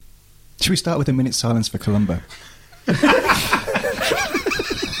Should we start with a minute's silence for Columbo?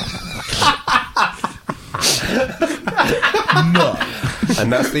 No.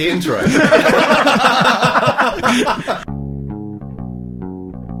 And that's the intro.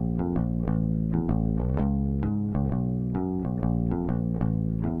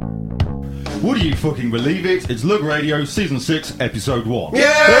 Would you fucking believe it? It's Lug Radio, Season 6, Episode 1. Yay!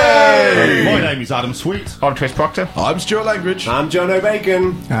 My name is Adam Sweet. I'm Tris Proctor. I'm Stuart Langridge. I'm John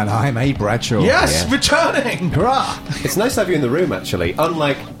O'Bacon. And I'm A. Bradshaw. Yes, returning! Hurrah! It's nice to have you in the room, actually.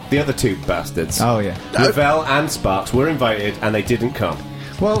 Unlike the other two bastards. Oh, yeah. Lavelle and Sparks were invited, and they didn't come.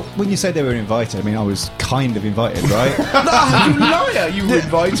 Well, when you said they were invited, I mean, I was kind of invited, right? No, you liar! You were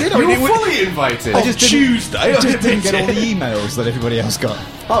invited. You were fully invited. On Tuesday. I just didn't get all the emails that everybody else got.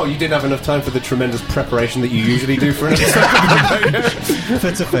 Oh, you didn't have enough time for the tremendous preparation that you usually do for an episode.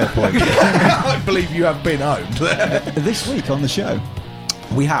 That's a fair point. I believe you have been owned. This week on the show,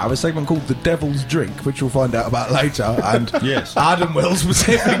 We have a segment called The Devil's Drink, which we'll find out about later, and Yes. Adam will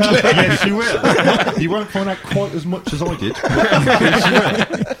specifically. Yes, you will. You won't find out quite as much as I did. Yes,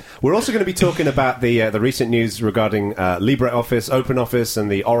 you will. We're also going to be talking about the recent news regarding LibreOffice, OpenOffice,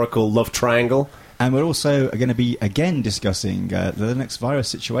 and the Oracle Love Triangle. and we're also going to be again discussing the Linux virus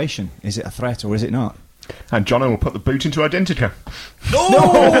situation. Is it a threat or is it not? And Jono will put the boot into Identica.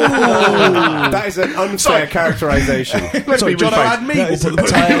 That is an unfair characterisation. Sorry, John, I had me. No, it's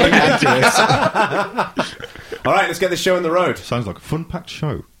entirely accurate. All right, let's get this show on the road. Sounds like a fun-packed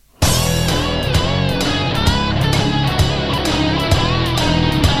show.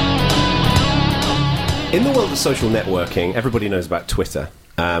 In the world of social networking, everybody knows about Twitter.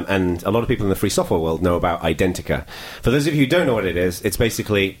 And a lot of people in the free software world know about Identica. For those of you who don't know what it is, it's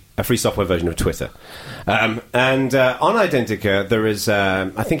basically a free software version of Twitter. And on Identica, there is,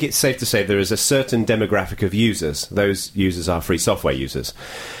 I think it's safe to say, there is a certain demographic of users. Those users are free software users.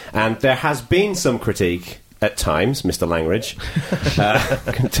 And there has been some critique at times, Mr. Langridge.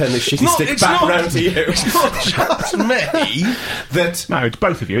 I can turn this shitty stick back round to you. It's not just me. That No, it's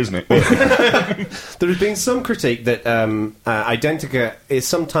both of you, isn't it? there has been some critique that Identica is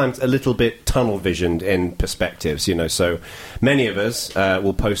sometimes a little bit tunnel-visioned in perspectives, you know, so many of us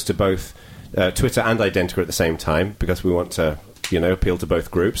will post to both Twitter and Identica at the same time because we want to, you know, appeal to both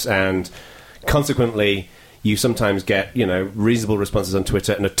groups, and consequently you sometimes get, you know, reasonable responses on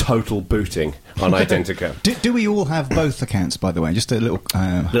Twitter and a total booting on Identica. Do we all have both accounts, by the way? Just a little...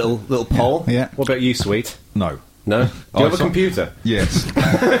 Little poll? Yeah. What about you, Sweet? No. No? Do you have a computer? Yes.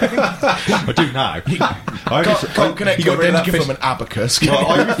 I do now. Can't connect You your got rid of that identity fish- from an abacus. Well,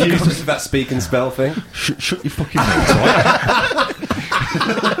 I refuse Because to... of that speak and spell thing? Shut your fucking mouth,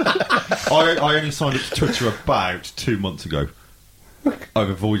 right? I only signed up to Twitter about 2 months ago. I've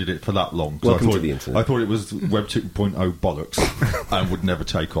avoided it for that long. Welcome I thought, to the internet. I thought it was Web 2.0 bollocks and would never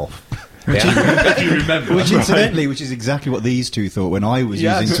take off. Yeah. If you remember. Which, incidentally, which is exactly what these two thought when I was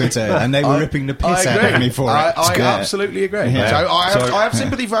using Twitter, and they were ripping the piss out of me for it. I Yeah. absolutely agree. Yeah. So I have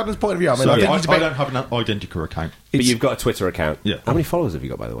sympathy for Adam's point of view. I mean, So I think I he's a bit- don't have an Identica account. But you've got a Twitter account. Yeah. How many followers have you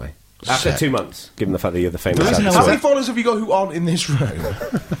got, by the way? After Set. 2 months, given the fact that you're the famous There isn't actor. How So- many followers have you got who aren't in this room?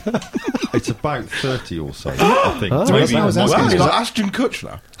 It's about 30 or so, I think. that's what I was asking. Wow, Is he's that- like Ashton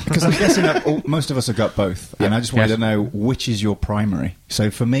Kutcher. Because I'm guessing that most of us have got both, and I just wanted to know which is your primary.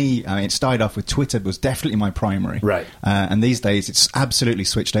 So for me, I mean, it started off with Twitter was definitely my primary, Right. And these days it's absolutely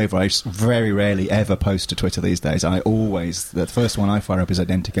switched over. I very rarely ever post to Twitter these days. The first one I fire up is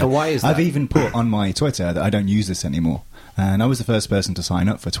Identica. And why is I've that? even put on my Twitter that I don't use this anymore. And I was the first person to sign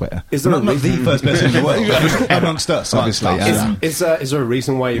up for Twitter. Is there not the first person in the world, amongst us, obviously. Is there a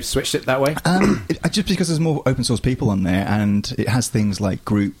reason why you've switched it that way? Just because there's more open source people on there, and it has things like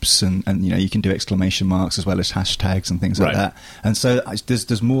groups, and you know, you can do exclamation marks as well as hashtags and things like Right. that. And so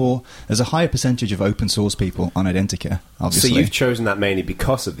there's a higher percentage of open source people on Identica. Obviously, So you've chosen that mainly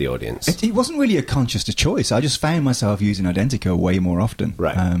because of the audience. it wasn't really a conscious choice. I just found myself using Identica way more often.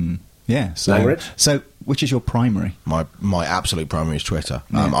 Right. Yeah. So, Langridge? so which is your primary? My absolute primary is Twitter.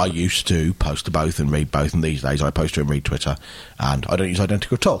 I used to post to both and read both, and these days I post to and read Twitter, and I don't use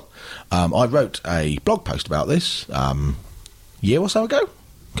Identica at all. I wrote a blog post about this year or so ago,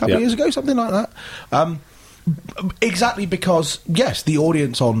 a couple of years ago, something like that. Exactly because, yes, the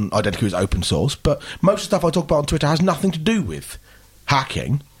audience on Identica is open source, but most of the stuff I talk about on Twitter has nothing to do with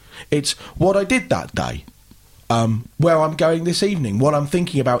hacking. It's what I did that day. Where I'm going this evening, what I'm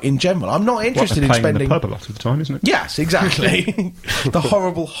thinking about in general. I'm not interested in playing spending... in the pub a lot of the time, isn't it? Yes, exactly. The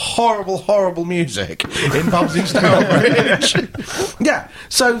horrible, horrible, horrible music in pubs in Stourbridge. Yeah,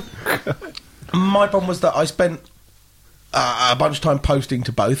 so my problem was that I spent a bunch of time posting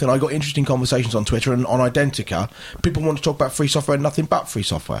to both, and I got interesting conversations on Twitter and on Identica. People want to talk about free software and nothing but free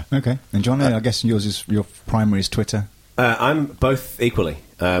software. Okay. And John, I guess your primary is Twitter. I'm both equally.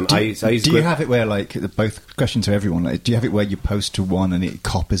 I use do you Gwib. have it where, like, both question to everyone, like, do you have it where you post to one and it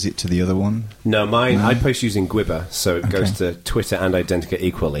copies it to the other one? No, mine, I post using Gwibber, so it goes Okay. to Twitter and Identica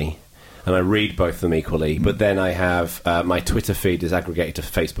equally, and I read both of them equally, but then I have my Twitter feed is aggregated to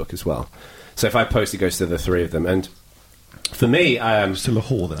Facebook as well. So if I post, it goes to the three of them, and for me, Still a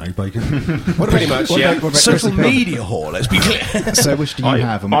whore then, eh, Bacon? pretty much, yeah. What about Social Christopher? media whore, let's be clear. So which do you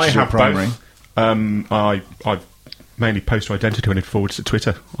have and which I is your have primary? both. I mainly post to Identica and it forwards to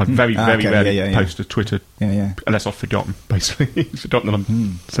Twitter. I very okay, rarely yeah. post to Twitter, Yeah. unless I've forgotten, basically. Forgotten that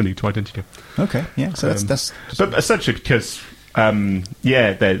I'm sending to Identica. Okay, yeah, so that's But essentially because, there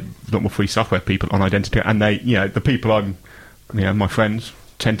are a lot more free software people on Identica, and they, the people my friends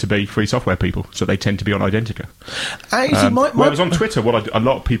tend to be free software people, so they tend to be on Identica. Whereas on Twitter, a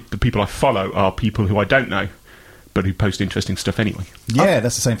lot of the people I follow are people who I don't know, but who post interesting stuff anyway. yeah,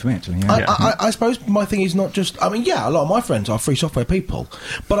 that's the same for me, actually. Yeah. I suppose my thing is not just... a lot of my friends are free software people,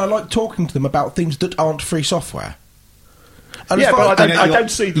 but I like talking to them about things that aren't free software. And Yeah, as far but as- I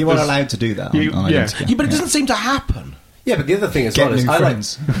don't see that you are there's- allowed to do that You- on yeah. Identica. Yeah, but it doesn't seem to happen. Yeah, but the other thing as Get well is new I like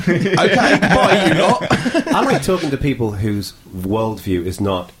friends. Okay, bye, you lot. I like talking to people whose worldview is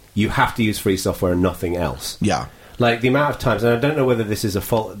not you have to use free software and nothing else. Yeah. Like the amount of times, and I don't know whether this is a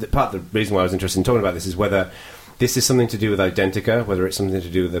fault. Part of the reason why I was interested in talking about this is whether this is something to do with Identica, whether it's something to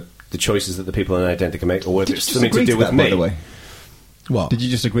do with the choices that the people in Identica make, or whether Did you it's just something to agree do to with that, me. by the way? What? Did you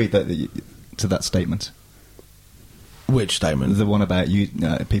just agree to that statement? Which statement? The one about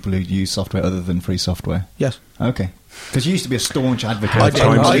people who use software other than free software? Yes. Okay. Because you used to be a staunch advocate. I of did. free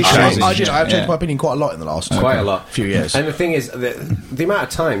I've software. changed Yeah. my opinion quite a lot in the last Quite a lot, few years. And the thing is, the amount of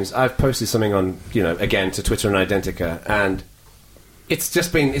times I've posted something on, again to Twitter and Identica, and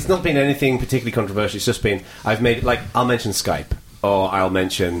it's not been anything particularly controversial. It's just been I've made it like I'll mention Skype, or I'll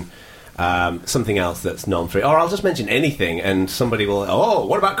mention something else that's non-free, or I'll just mention anything, and somebody will. Oh,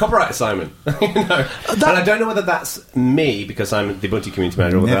 what about copyright, Simon? And I don't know whether that's me because I'm the Ubuntu community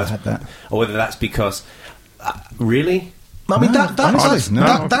manager, or Never had that. or whether that's because really. I mean, No, that's honestly,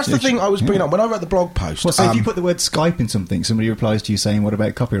 no. that's the thing I was bringing up when I wrote the blog post. Well, so if you put the word Skype in something, somebody replies to you saying, "What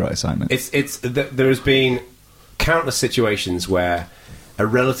about copyright assignment?" There has been countless situations where a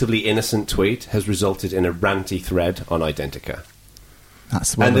relatively innocent tweet has resulted in a ranty thread on Identica,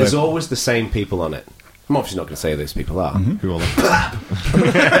 That's and there's always the same people on it. I'm obviously not going to say who those people are. Who are they?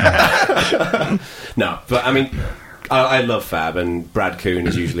 No, but I mean, I love Fab, and Brad Kuhn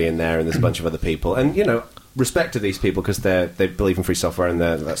is usually in there, and there's a bunch of other people, and respect to these people because they believe in free software, and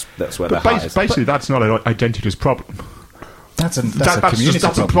that's where But they're highest. basically, that's not Identica's problem. That's a That's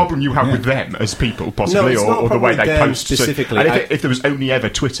community a problem you have with them as people, possibly, it's not a or the way problem they with them post. specifically. And I- if there was only ever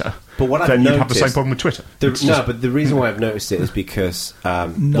Twitter, But what I've then you'd have the noticed- same problem with Twitter. But the reason why I've noticed it is because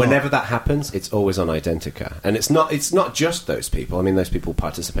whenever that happens, it's always on Identica, and it's not just those people. I mean, those people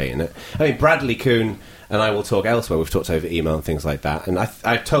participate in it. I mean, Bradley Kuhn and I will talk elsewhere. We've talked over email and things like that, and I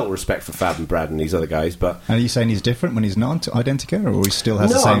have total respect for Fab and Brad and these other guys. But And are you saying he's different when he's not Identica, or he still has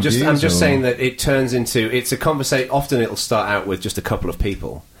the no, same I'm just views, or- saying that it turns into it's a conversation. Often it'll start out with just a couple of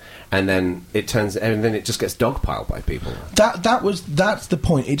people. And then it just gets dogpiled by people. That's the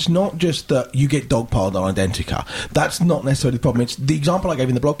point. It's not just that you get dogpiled on Identica. That's not necessarily the problem. It's the example I gave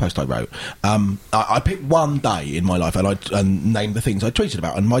in the blog post I wrote. I picked one day in my life and named the things I tweeted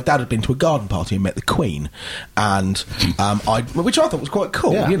about. And my dad had been to a garden party and met the Queen, and which I thought was quite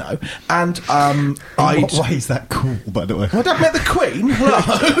cool, Yeah. And Why is that cool, by the way? my dad met the Queen.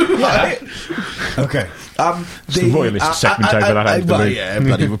 Hello. Right? Okay. It's the royalist segment over that end of the room. Yeah,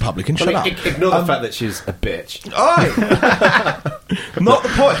 bloody Republican. Shut up. Ignore the fact that she's a bitch. Aye. Not the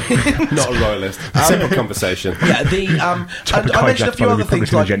point. Not a royalist. Simple conversation. Yeah, and I mentioned a few by the other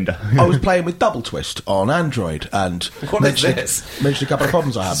things Republican like agenda. I was playing with Double Twist on Android and What is this? mentioned a couple of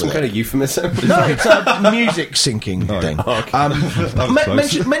problems I had Some with kind it. of euphemism. No, it's a music syncing thing.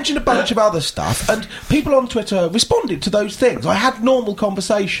 close. Mentioned a bunch of other stuff, and people on Twitter responded to those things. I had normal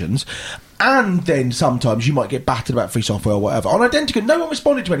conversations, and then sometimes you might get battered about free software or whatever. On Identica, no one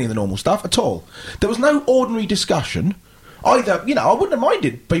responded to any of the normal stuff at all. There was no ordinary discussion. Either, I wouldn't have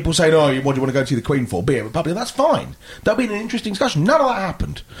minded people saying, "Oh, what do you want to go to see the Queen for? Be a Republican." That's fine. That'd be an interesting discussion. None of that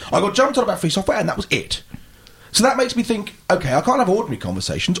happened. I got jumped on about free software, and that was it. So that makes me think, okay, I can't have ordinary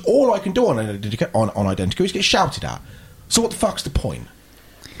conversations. All I can do on Identica is get shouted at. So what the fuck's the point?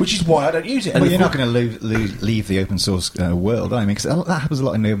 which is why I don't use it. Well, you're not going to leave the open source world, I mean, because that happens a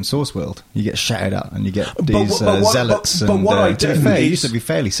lot in the open source world. You get shouted at, and you get these zealots. But what I do you used to be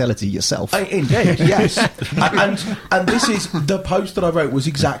fairly zealoty yourself. Indeed, yes. and this is the post that I wrote was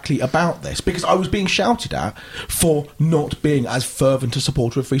exactly about this, because I was being shouted at for not being as fervent a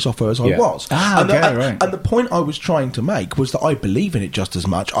supporter of free software as I was. Right. And the point I was trying to make was that I believe in it just as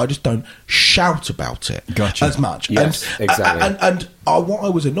much. I just don't shout about it as much. Yes, exactly. And what I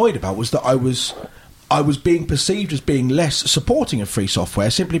was annoyed about was that I was being perceived as being less supporting of free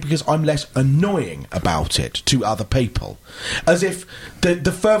software simply because I'm less annoying about it to other people. As if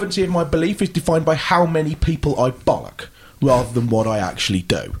the fervency of my belief is defined by how many people I bollock rather than what I actually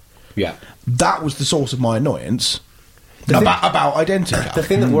do. Yeah. That was the source of my annoyance about Identica. The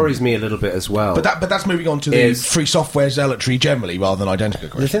thing that worries me a little bit as well... But that's moving on to the free software zealotry generally rather than Identica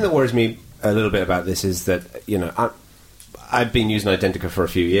question. The thing that worries me a little bit about this is that, I've been using Identica for a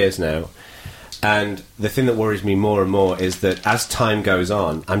few years now, and the thing that worries me more and more is that as time goes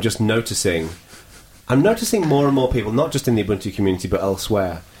on, I'm noticing more and more people, not just in the Ubuntu community but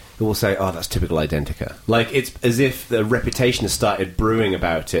elsewhere, who will say, "Oh, that's typical Identica." Like, it's as if the reputation has started brewing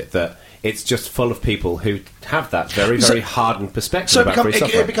about it, that it's just full of people who have that very, very hardened perspective about free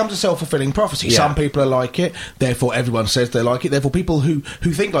software. It becomes a self-fulfilling prophecy. Yeah. Some people are like it, therefore everyone says they like it. Therefore, people who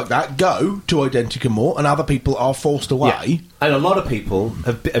think like that go to Identica more, and other people are forced away. Yeah. And a lot of people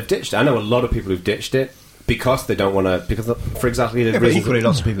have ditched it. I know a lot of people who've ditched it because they don't want to... Because for exactly the but reasons... equally,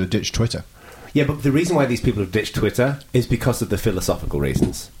 lots of people have ditched Twitter. Yeah, but the reason why these people have ditched Twitter is because of the philosophical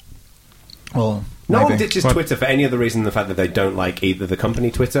reasons. Well, no one ditches Twitter for any other reason than the fact that they don't like either the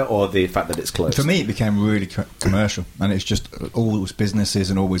company Twitter or the fact that it's closed. For me, it became really commercial, and it's just always businesses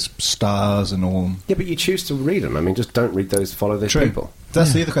and always stars and all. Yeah, but you choose to read them. I mean, just don't read those, follow those people.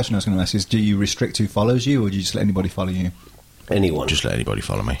 That's the other question I was going to ask: is do you restrict who follows you, or do you just let anybody follow you? Anyone. Just let anybody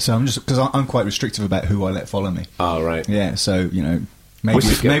follow me. So because I'm quite restrictive about who I let follow me. Oh, right. Yeah, so maybe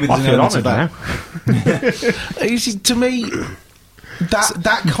there's an element of that. You see, to me,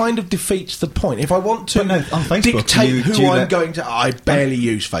 that kind of defeats the point. If I want to on Facebook, dictate who I'm going to... I barely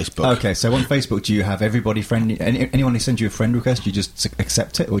use Facebook. Okay, so on Facebook, do you have everybody friendly? Anyone who sends you a friend request, do you just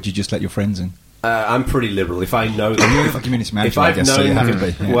accept it, or do you just let your friends in? I'm pretty liberal. If I know them... You're a community manager, I guess, so you have to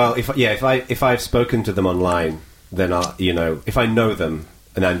be. Yeah. Well, if I've spoken to them online, then if I know them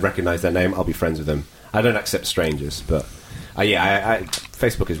and I recognise their name, I'll be friends with them. I don't accept strangers, but...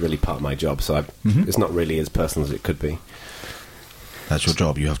 Facebook is really part of my job, so it's not really as personal as it could be. That's your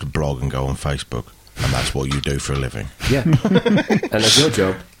job. You have to blog and go on Facebook, and that's what you do for a living. Yeah. And as your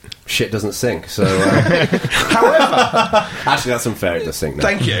job, shit doesn't sink. So, however, actually, that's unfair. It does sink now.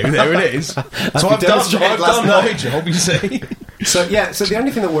 Thank you. There it is. So I've done my job. You see. So the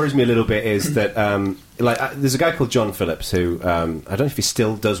only thing that worries me a little bit is that there's a guy called John Phillips who I don't know if he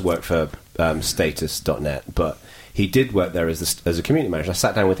still does work for Status.net, but he did work there as a community manager. I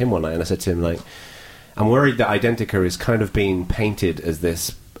sat down with him one night and I said to him, I'm worried that Identica is kind of being painted as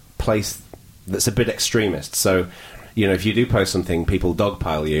this place that's a bit extremist. So, if you do post something, people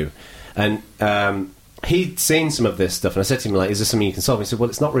dogpile you. And he'd seen some of this stuff, and I said to him, is this something you can solve? And he said, well,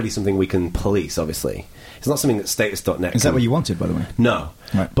 it's not really something we can police, obviously. It's not something that Status.net Is that what you wanted, by the way? No.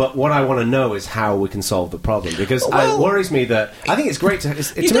 Right. But what I want to know is how we can solve the problem. Because it worries me that... I think it's great to me,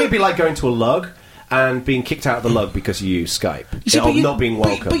 it'd be like going to a lug and being kicked out of the lug because you use Skype. Not being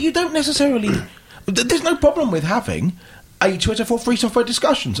welcome. But you don't necessarily... There's no problem with having a Twitter for free software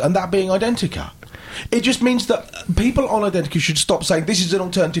discussions, and that being Identica. It just means that people on Identica should stop saying this is an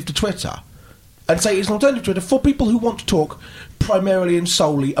alternative to Twitter, and say it's an alternative to Twitter for people who want to talk primarily and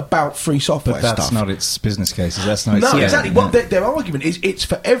solely about free software stuff. But that's not its business cases. That's not. No, exactly. Well, their argument is it's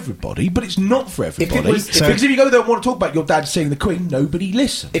for everybody, but it's not for everybody. Because if you go there and want to talk about your dad seeing the Queen, nobody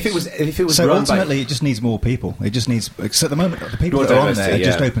listens. If it was so ultimately, it just needs more people. It just needs. Because at the moment, the people that are on there are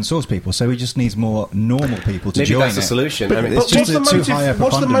just open source people. So it just needs more normal people to join. Maybe that's the solution. But it's just too high a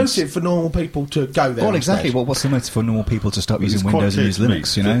what's the motive for normal people to go there? Well, exactly. What's the motive for normal people to stop using Windows and use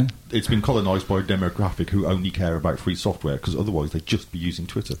Linux? It's been colonised by a demographic who only care about free software, because otherwise they'd just be using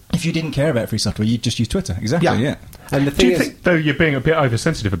Twitter. If you didn't care about free software, you'd just use Twitter. Exactly, yeah. And the thing do you think, though, you're being a bit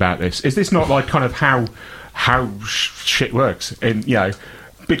oversensitive about this? Is this not like kind of how shit works?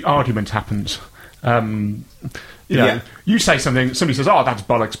 Big argument happens. You say something, somebody says, "Oh, that's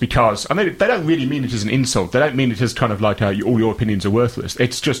bollocks," because... And they don't really mean it as an insult. They don't mean it as kind of like, all your opinions are worthless.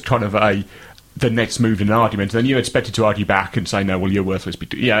 It's just kind of the next move in an argument, and then you're expected to argue back and say, "No, well, you're worthless."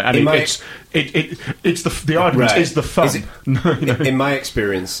 It's the argument is the fun. In my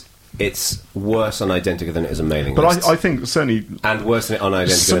experience, it's worse on Identica than it is on mailing but lists. I think certainly, and worse on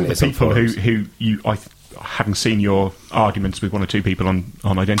Identica than it is on people forums. who having seen your arguments with one or two people on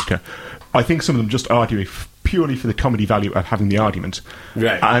Identica, I think some of them just argue purely for the comedy value of having the argument.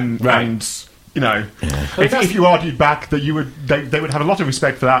 Right. And you know, if you argued back, that they would have a lot of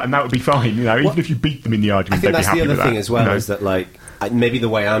respect for that, and that would be fine. You know, even if you beat them in the argument, I think they'd be happy that's the other with thing that, as well, you know? is that like maybe the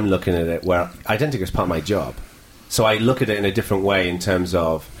way I'm looking at it, where Identica is part of my job, so I look at it in a different way in terms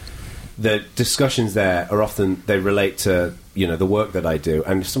of the discussions there are often, they relate to, you know, the work that I do,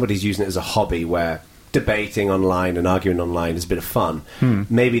 and if somebody's using it as a hobby where debating online and arguing online is a bit of fun,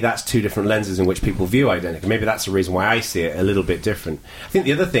 maybe that's two different lenses in which people view Identica. Maybe that's the reason why I see it a little bit different. I think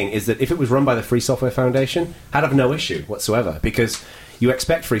the other thing is that if it was run by the Free Software Foundation, I'd have no issue whatsoever, because you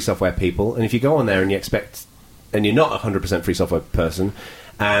expect free software people, and if you go on there and you expect, and you're not a 100% free software person,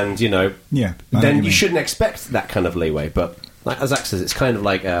 and, you know, then you shouldn't expect that kind of leeway. But like, as Zach says, it's kind of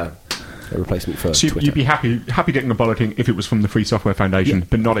like a replacement for So Twitter. you'd be happy getting a bollocking if it was from the Free Software Foundation,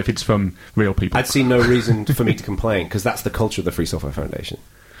 but not if it's from real people. I'd see no reason for me to complain, because that's the culture of the Free Software Foundation.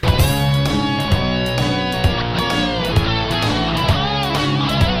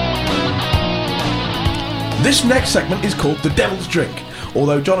 This next segment is called The Devil's Drink,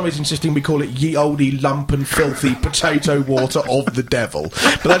 although John is insisting we call it Ye Olde Lump and Filthy Potato Water of the Devil.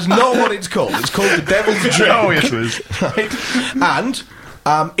 But that's not what it's called. It's called The Devil's Drink. Oh, yes, it is. Right?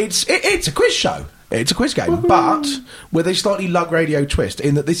 And it's a quiz show. It's a quiz game, but with a slightly lug radio twist,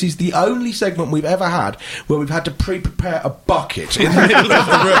 in that this is the only segment we've ever had where we've had to pre-prepare a bucket in the middle of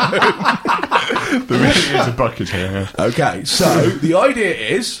the room. There really is a bucket here. Yeah. Okay, so the idea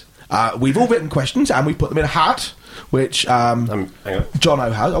is we've all written questions and we put them in a hat, which Hang on.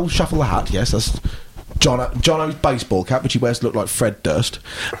 Jono has. I'll shuffle the hat. Yes, that's Jono's baseball cap, which he wears to look like Fred Durst.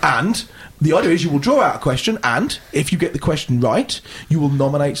 And the idea is you will draw out a question, and if you get the question right, you will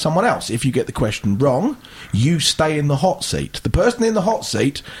nominate someone else. If you get the question wrong, you stay in the hot seat. The person in the hot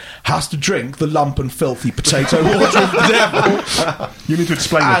seat has to drink the lump and filthy potato water of the devil. You need to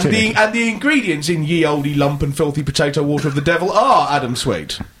explain that to me. And the ingredients in Ye Olde Lump and Filthy Potato Water of the Devil are, Adam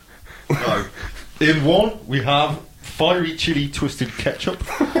Sweet. No. In one, we have fiery chili twisted ketchup.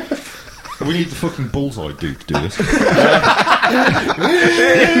 We need the fucking bullseye dude to do this.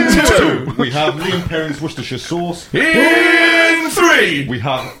 In two, we have Liam Perrin's Worcestershire sauce. In three, We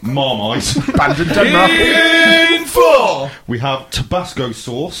have Marmite. Abandoned Denmark. in four, We have Tabasco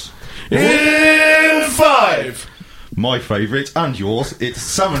sauce. in five, My favourite, and yours, it's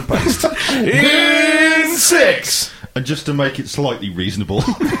salmon paste. in six. And just to make it slightly reasonable,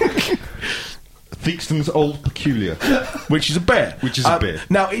 Theakston's Old Peculiar. Which is a beer. Which is a beer.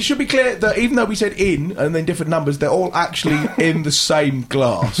 Now, it should be clear that even though we said in and then different numbers, they're all actually in the same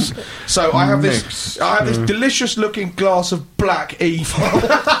glass. So I have this delicious-looking glass of black evil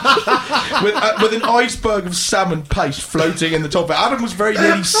with an iceberg of salmon paste floating in the top of it. Adam was very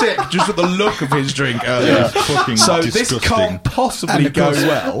nearly sick just at the look of his drink earlier. Yeah, fucking So disgusting. this can't possibly of go course-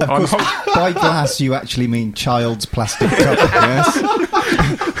 well. Of course, by glass you actually mean child's plastic cup, yes?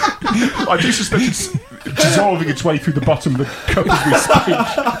 I do suspect it's dissolving its way through the bottom of the cup as we speak.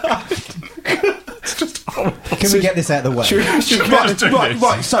 It's just horrible. Can we get this out of the way?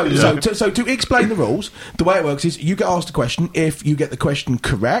 Right. So to explain the rules, the way it works is you get asked a question. If you get the question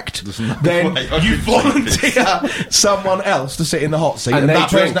correct, then way I you can say volunteer someone else to sit in the hot seat, And they that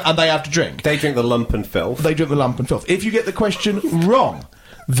person, drink. and they have to drink. They drink the lump and filth. They drink the lump and filth. If you get the question wrong,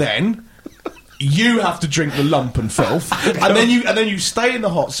 then you have to drink the lump and filth, and then you stay in the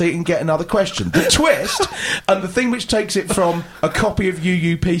hot seat and get another question. The twist, and the thing which takes it from a copy of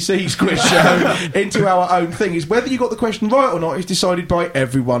UUPC's quiz show into our own thing, is whether you got the question right or not is decided by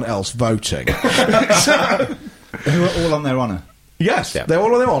everyone else voting. Who are all on their honour. Yes, Yeah. they're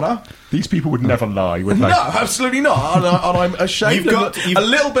all on their honour. These people would never lie, would they? No, absolutely not. And I'm ashamed and a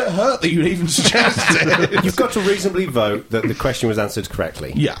little bit hurt that you even suggested. You've got to reasonably vote that the question was answered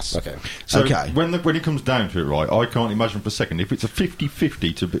correctly. Yes. Okay. So Okay. when it comes down to it, right, I can't imagine for a second if it's a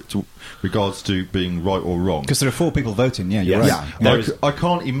 50-50 to regards to being right or wrong. Because there are 4 people voting, yeah, you're Yes. right. Yeah. There is- I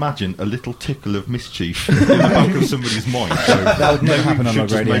can't imagine a little tickle of mischief in the back of somebody's mind. So That would never maybe happen we on should the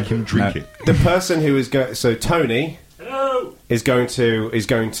just radio. make him drink No. it. The person who is going, so Tony, is going to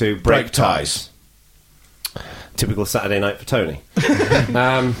break ties. Typical Saturday night for Tony.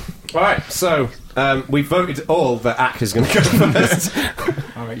 All right, so we voted all that Ack is going to go first.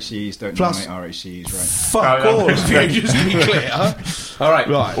 RHCs don't Plus- nominate RHCs, right? Fuck all of you, just to be clear. All right,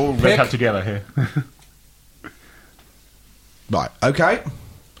 Right. All red hat together here. Right, okay.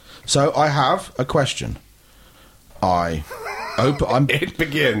 So I have a question. I'm It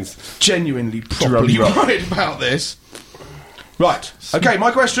begins. genuinely properly worried about this. Right, okay,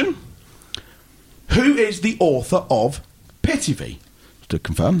 my question. Who is the author of Pitivy? to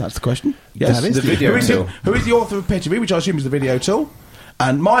confirm, that's the question. Yes, That is the video tool. Who is the author of Picture Me, which I assume is the video tool?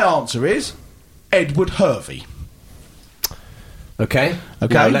 And my answer is Edward Hervey. Okay.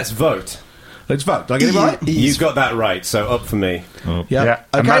 Okay. Now let's vote. Let's vote. Did I get it right? You got that right, so up for me. Yeah. Yeah.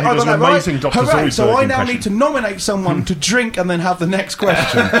 And Okay, Matthew I does got an that amazing right. Dr. Hooray. So Zoidberg I now impression. need to nominate someone to drink and then have the next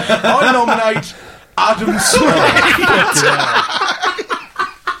question. I nominate Adam Sweet.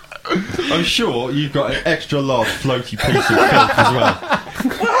 I'm sure you've got an extra large floaty piece of filth as well.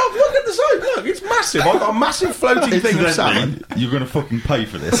 Well, look at the size. Look, it's massive. I've got a massive floating thing of salmon. Incidentally, you're going to fucking pay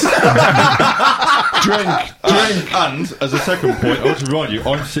for this. Drink. And as a second point, I want to remind you,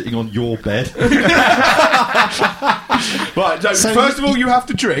 I'm sitting on your bed. Right, so first of all, you have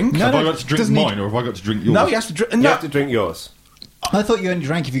to drink. Have I got to drink doesn't he- mine, or have I got to drink yours? No, he has to drink. You No, have to drink yours. I thought you only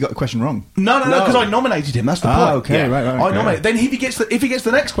drank if you got the question wrong. no, because I nominated him. That's the point. Okay, Yeah. right. I nominated. Then if he gets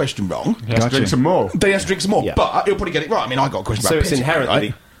the next question wrong, He has to Gotcha. drink some more. then he has to drink some more. Yeah. But he'll probably get it right. I mean, I got a question So about it's pitching, inherently...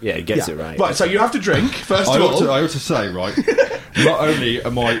 right? Yeah, he gets it right. Right, so you have to drink first I of ought all. to say, right, not only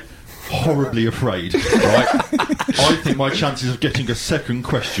am I horribly afraid, right, I think my chances of getting a second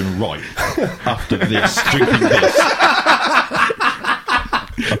question right after drinking this,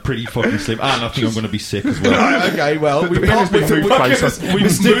 are pretty fucking slim. And I think I'm going to be sick as well. Right, okay, well, we've bin has been moved closer.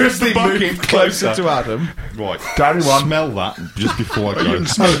 moved the bucket closer to Adam. Right, Down one. smell that just before I go.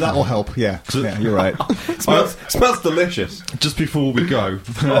 Oh, that'll help. Yeah, you're right. Smells delicious. Just before we go,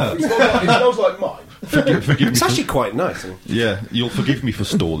 It smells like mine. forgive me. It's For, actually quite nice. yeah, you'll forgive me for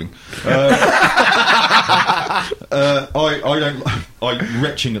stalling. I'm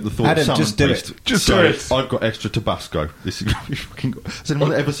retching at the thought Adam, of salmon just do paste. it. Just so do it. I've got extra Tabasco. This is gonna be fucking. Has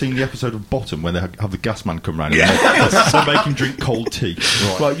anyone ever seen the episode of Bottom when they have the gas man come round and they make him drink cold tea?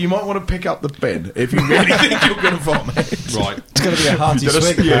 Right, Well, you might want to pick up the bin if you really think you're going to vomit. right. It's going to be a hearty You've got a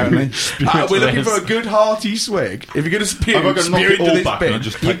swig, spew. apparently. We're looking for a good hearty swig. If you're going to spew, I've got to knock spew it into all this back bin. and I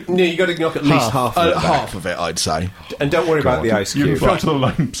just take. You got to knock at least half of it back. Half of it, I'd say. And don't worry about the ice You can cube. filter the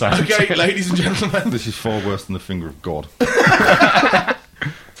lumps out. Okay, ladies and gentlemen. This is far worse than the finger of God.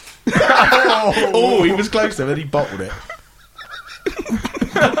 Oh, he was close there, then he bottled it.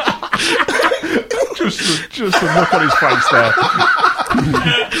 Just the look on his face there.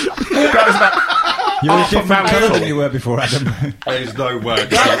 That was about You're a half a different colour than mouthful. you were before, Adam. There's no way.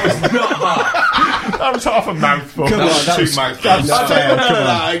 That was half a mouthful. Come on, that Two was- mouthfuls. That's fair,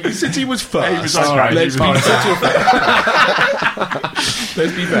 come on. Since he was first. He was okay. Let's He was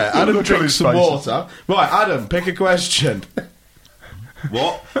Let's be fair. Adam Look at drinks his some face. water. Right, Adam, pick a question.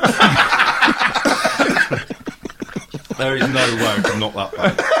 What? There is no way I'm not that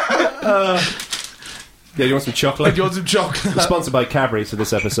bad. Yeah, you want some chocolate? Do you want some chocolate? We're sponsored by Cadbury's for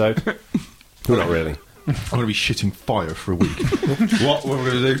this episode. Well, not really. I'm going to be shitting fire for a week. What we're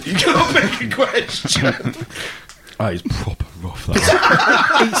going to do? You can't pick a question. That is proper rough.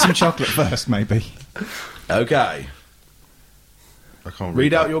 That. Eat some chocolate first, maybe. Okay. I can't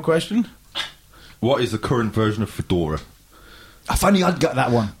Read out your question. What is the current version of Fedora? If only I'd got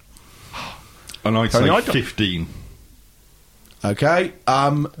that one. And I'd Only say I got- 15. Okay.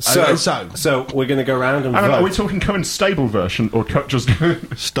 So we're going to go round and Hang on, are we vote. talking current stable version or just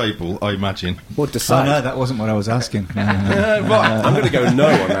Stable, I imagine. We'll Oh, decide. no, that wasn't what I was asking. No. right. I'm going to go no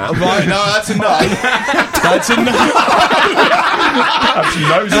on that. Right, no, that's a no. That's a no. That's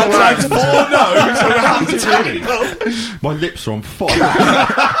nose all That's round. 4 no's around the table. My lips are on fire.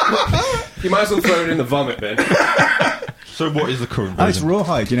 You might as well throw it in the vomit bin. So what is the current Oh, it's version?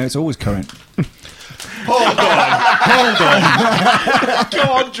 rawhide, you know, it's always current. Go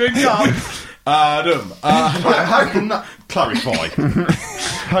on, drink up. Adam. How can that clarify?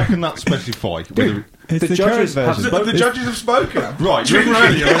 How can that specify? Whether, It's The judges have version. The judges have spoken. right, remember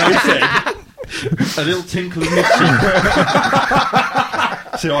earlier when I said a little tinkle in this.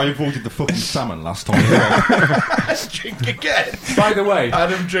 See, I avoided the fucking salmon last time. Let's drink again. By the way,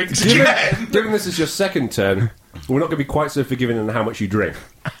 Adam drinks again. given this is your second turn, we're not going to be quite so forgiving in how much you drink.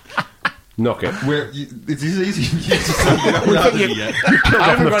 Knock it. It is easy to say you haven't had it yet. I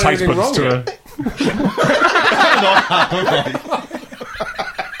haven't Enough got taste anything buds wrong to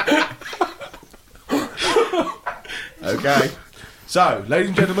Okay. So, ladies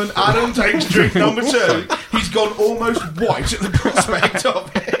and gentlemen, Adam takes drink number 2. He's gone almost white at the prospect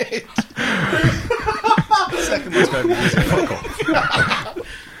of it. Second one's going to be easy. Fuck off.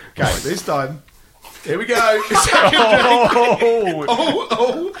 Okay, this time. Here we go. Second drink.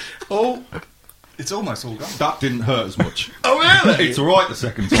 Oh. It's almost all gone. That didn't hurt as much. Oh, really? It's alright the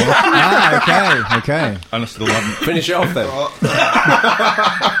second time. Okay. And I still haven't. Finish it off then.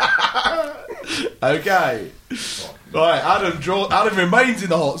 Okay. Right, Adam remains in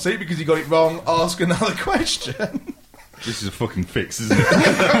the hot seat because he got it wrong. Ask another question. This is a fucking fix, isn't it?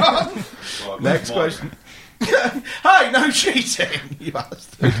 Right, Next question. Hey, no cheating, you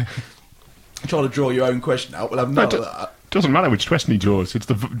bastard. Trying to draw your own question out. We'll have none of that. Doesn't matter which question he draws. It's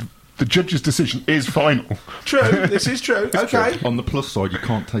the judge's decision is final. True, this is true. Okay. On the plus side, you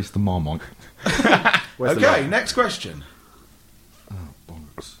can't taste the Marmite. Okay, next question.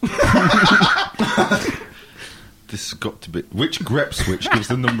 This has got to be... Which grep switch gives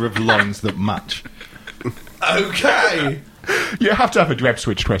the number of lines that match? Okay. You have to have a Dreb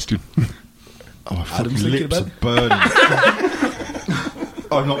switch question. Oh, my fucking Adam's thinking lips are about burning.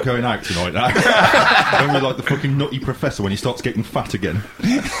 I'm not going out tonight now. I'm like the fucking nutty professor when he starts getting fat again.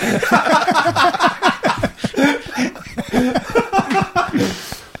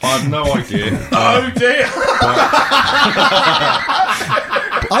 I have no idea. Oh dear.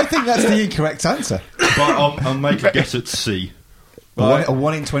 I think that's the incorrect answer. But I'll make a guess at C. A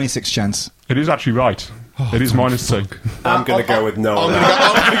 1 in 26 chance. It is actually right. It is -2. I'm going to go with no. I'm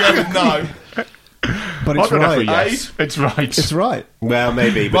going to go with no. But I'm it's going to right. go yes. It's right. It's right. Well,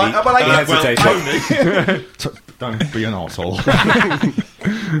 maybe, but Well, he hesitated. Don't be an arsehole.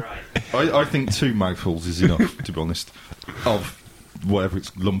 I think 2 mouthfuls is enough, to be honest, of whatever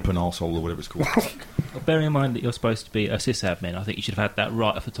it's lump and arsehole or whatever it's called. Well, bearing in mind that you're supposed to be a sysadmin, I think you should have had that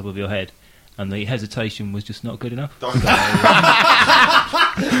right off the top of your head. And the hesitation was just not good enough.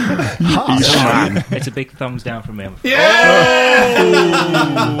 It's a big thumbs down from me. The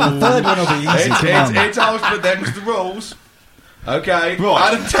third one will be easy. Come on. It's ours, but them's the rules. Okay.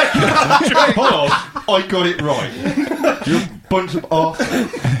 Right. Adam, take another drink. Hold on, I got it right. You're a bunch of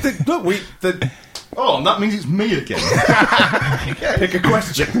arseholes. Look, Oh, and that means it's me again. pick a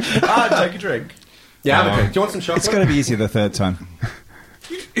question. Adam, take a drink. Yeah, have a drink. Do you want some chocolate? It's going to be easier the third time.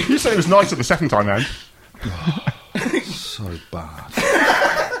 You said it was nicer the second time round. So bad.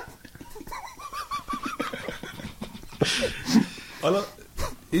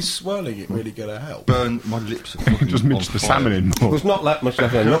 Is swirling it really going to help? Burn my lips. Are fucking Just mix on the fire. salmon in more. There's not that much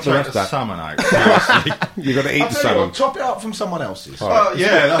left there. Not the Take rest of the that. salmon out. Seriously. You've got to eat I'll the tell you salmon. what, top it up from someone else's.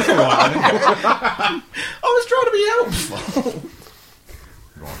 Yeah, that's all right. I was trying to be helpful.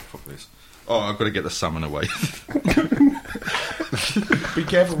 Right, fuck this. Oh, I've got to get the salmon away. Be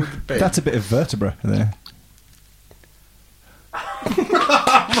careful with the bit. That's a bit of vertebra there.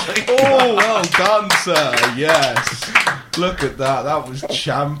 Oh, well done, sir. Yes. Look at that. That was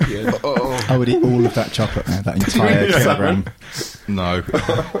champion. I would eat all of that chocolate now, that entire kilogram. No,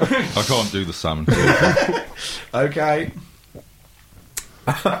 I can't do the salmon. Okay.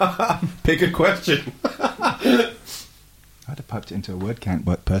 Pick a question. I'd have piped it into a word count,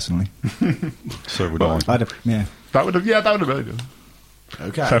 but personally. So would I. I'd have, yeah. That would have been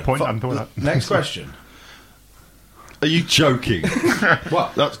Okay. fair point. I hadn't thought of that. Next question. Are you joking?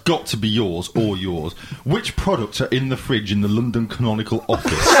 What? That's got to be yours or yours. Which products are in the fridge in the London Canonical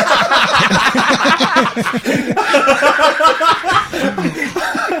office?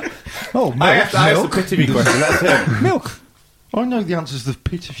 Oh, I have to ask the milk. Pittivy question. That's it. Milk. I know the answers to the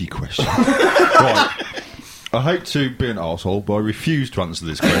Pittivy question. Right. I hate to be an arsehole, but I refuse to answer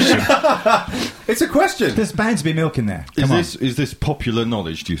this question. It's a question. There's bound to be milk in there. Come on. Is this popular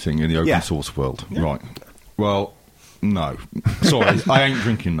knowledge, do you think, in the open Yeah. source world? Right. Well, no. Sorry, I ain't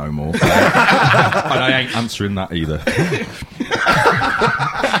drinking no more. And I ain't answering that either.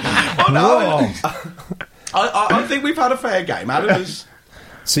 I think we've had a fair game. Adam is...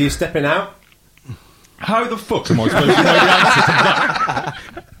 So you're stepping out? How the fuck am I supposed to know the answer to that?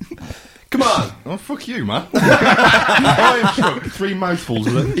 Come on. Oh, fuck you, man. I have drunk 3 mouthfuls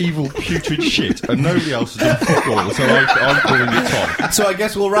of that evil, putrid shit, and nobody else has done fuck all, so I'm calling it on. So I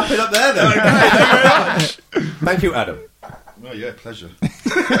guess we'll wrap it up there then. Thank you, Adam. Oh, yeah, pleasure.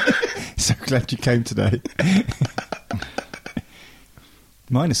 So glad you came today.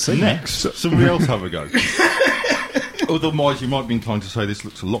 Minus C. Next, somebody else have a go. Otherwise, you might be inclined to say this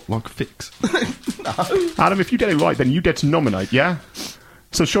looks a lot like a fix. Adam, if you get it right, then you get to nominate, yeah?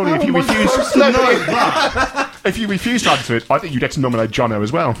 So surely if you How am I refuse... supposed to know that? If you refuse to answer it, I think you get to nominate Jono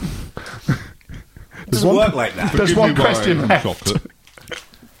as well. It doesn't work like that. There's Give one me my question left. chocolate.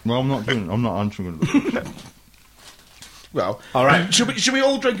 Well, I'm not answering it. Well, All right. Should we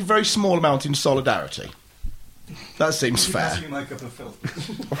all drink a very small amount in solidarity? That seems fair. My cup of filth.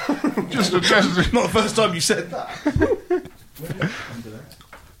 Just not the first time you said that.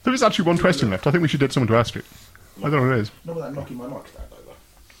 There is actually one question left. I think we should get someone to ask it. I don't know what it is. Not without knocking my microphone over.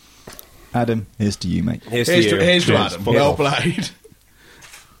 Adam, here's to you, mate. Here's Here's to you. to Cheers. Adam. Well played.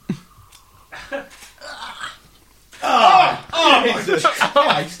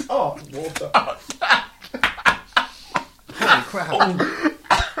 Christ. Oh, water. Holy crap.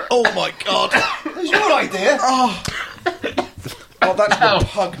 Oh my God. It's your idea. Oh. Oh, that's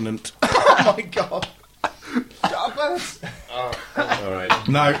repugnant. Oh, my God. All right.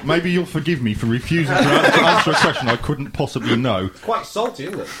 Now, maybe you'll forgive me for refusing to answer a question I couldn't possibly know. Quite salty,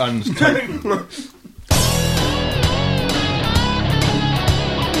 isn't it? And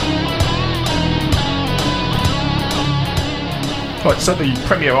Right, so the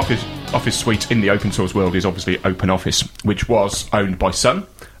premier office suite in the open source world is obviously OpenOffice, which was owned by Sun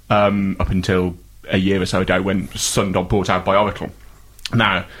up until a year or so ago when Sun got bought out by Oracle.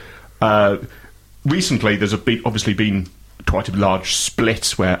 Now, recently there's obviously been quite a large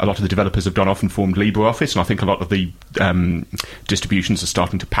split where a lot of the developers have gone off and formed LibreOffice, and I think a lot of the distributions are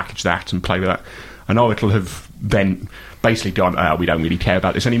starting to package that and play with that. And Oracle have then basically gone, we don't really care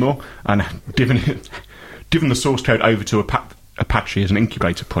about this anymore, and given the source code over to Apache as an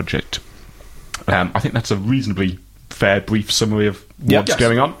incubator project. I think that's a reasonably fair, brief summary of what's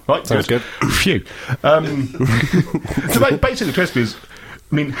going on. Right, sounds good. Phew. So basically, the question is,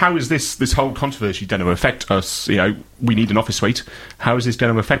 I mean, how is this whole controversy going to affect us? You know, we need an Office suite. How is this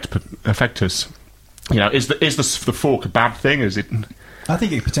going to affect us? You know, is the fork a bad thing? Is it? I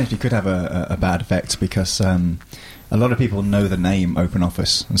think it potentially could have a bad effect because a lot of people know the name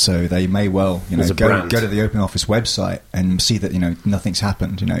OpenOffice, and so they may well, go to the OpenOffice website and see that nothing's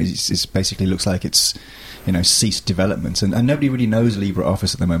happened. It basically looks like it's ceased development, and nobody really knows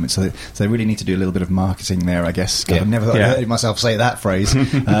LibreOffice at the moment, so they really need to do a little bit of marketing there, I guess. I've never heard myself say that phrase,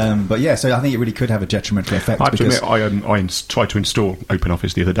 but yeah, so I think it really could have a detrimental effect. I have to admit, I tried to install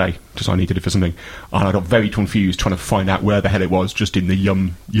OpenOffice the other day because I needed it for something, and I got very confused trying to find out where the hell it was just in the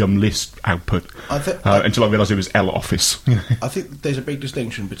Yum list output until I realised it was L-Office. I think there's a big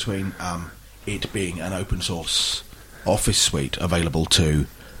distinction between it being an open source Office suite available to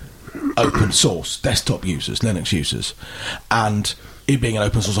open source desktop users, Linux users, and it being an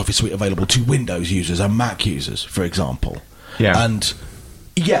open source Office suite available to Windows users and Mac users, for example. Yeah. And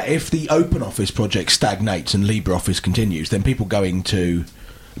if the OpenOffice project stagnates and LibreOffice continues, then people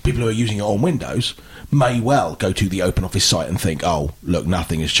who are using it on Windows may well go to the OpenOffice site and think, oh, look,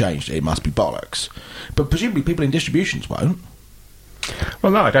 nothing has changed, it must be bollocks. But presumably people in distributions won't.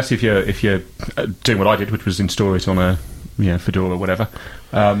 Well, no, I guess if you're doing what I did, which was install it on a Fedora or whatever.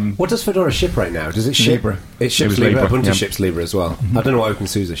 What does Fedora ship right now? Does it ship? Libre. It ships Libre. Ubuntu ships Libre as well. I don't know what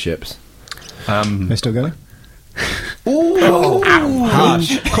OpenSUSE ships. They're still going?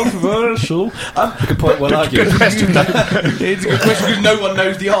 Harsh. Controversial. Good point, well argued. It's a good question because no one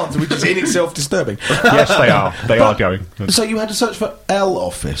knows the answer, which is in itself disturbing. Yes, they are. They are going. So you had to search for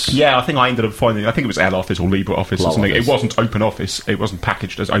L-Office? Yeah, I think I ended up finding. I think it was L-Office or LibreOffice or something. It wasn't OpenOffice. It wasn't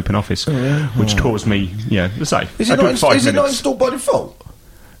packaged as OpenOffice, which caused me, to say. Is it not installed by default?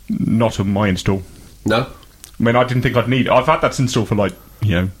 Not on my install. No. I mean, I didn't think I'd need it. I've had that installed for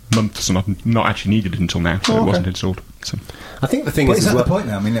months, and I've not actually needed it until now, so it wasn't installed. So. I think the thing is that the point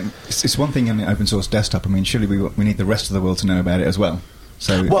now? I mean, it's one thing in the open source desktop. I mean, surely we need the rest of the world to know about it as well.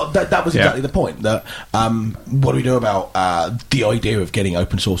 So, well, that was exactly the point. That what do we do about the idea of getting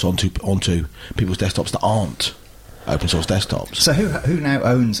open source onto people's desktops that aren't open source desktops? So who now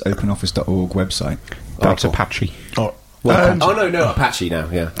owns OpenOffice.org website? That's Apache. No, Apache now.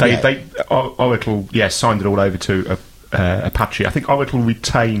 Yeah, Oracle signed it all over to Apache. I think Oracle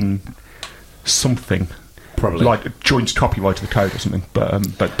retain something. Probably like a joint copyright of the code or something,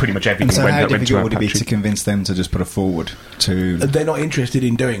 but pretty much everything and so went how to difficult would it be Apache. to convince them to just put a forward to... They're not interested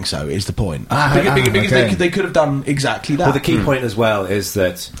in doing so, is the point. Because they could have done exactly that. Well, the key point as well is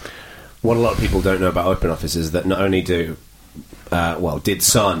that what a lot of people don't know about OpenOffice is that not only did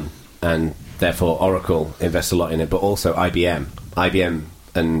Sun and therefore Oracle invest a lot in it, but also IBM. IBM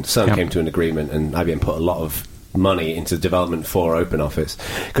and Sun came to an agreement, and IBM put a lot of money into development for OpenOffice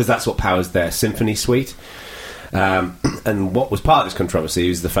because that's what powers their Symphony suite. And what was part of this controversy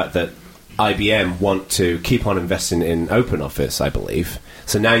is the fact that IBM want to keep on investing in OpenOffice, I believe.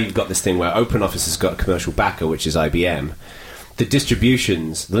 So now you've got this thing where OpenOffice has got a commercial backer, which is IBM. The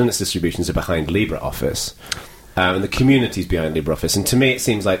Linux distributions are behind LibreOffice. And the community's behind LibreOffice. And to me, it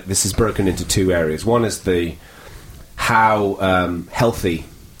seems like this is broken into two areas. One is how healthy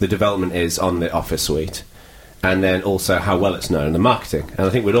the development is on the Office suite, and then also how well it's known, the marketing. And I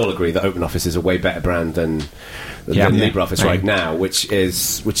think we'd all agree that OpenOffice is a way better brand than LibreOffice right now, which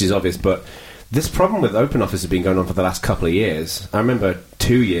is obvious. But this problem with OpenOffice has been going on for the last couple of years. I remember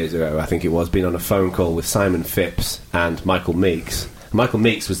 2 years ago, I think it was, being on a phone call with Simon Phipps and Michael Meeks, Michael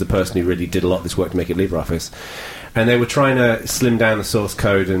Meeks was the person who really did a lot of this work to make it LibreOffice. And they were trying to slim down the source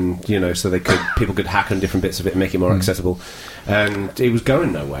code, and so people could hack on different bits of it and make it more accessible. And it was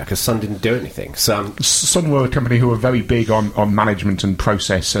going nowhere because Sun didn't do anything. Sun were a company who were very big on management and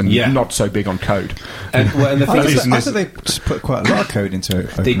process, and not so big on code. And the thing is, I thought they put quite a lot of code into it.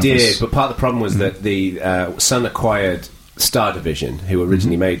 They did, but part of the problem was that the Sun acquired Star Division, who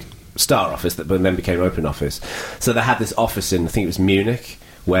originally made Star Office, but then became Open Office. So they had this office in, I think it was Munich,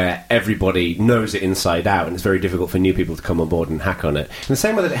 where everybody knows it inside out, and it's very difficult for new people to come on board and hack on it. In the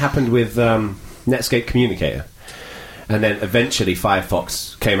same way that it happened with Netscape Communicator. And then eventually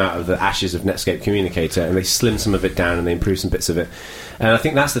Firefox came out of the ashes of Netscape Communicator, and they slimmed some of it down and they improved some bits of it. And I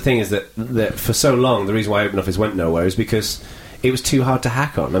think that's the thing, is that for so long, the reason why OpenOffice went nowhere is because it was too hard to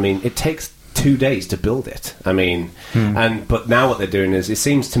hack on. I mean, it takes 2 days to build it. I mean, but now what they're doing is, it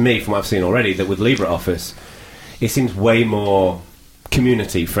seems to me, from what I've seen already, that with LibreOffice, it seems way more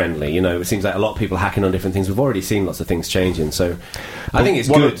community friendly. It seems like a lot of people hacking on different things. We've already seen lots of things changing, so I think it's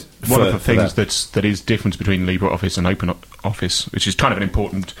good. One of the things that is different between LibreOffice and OpenOffice, which is kind of an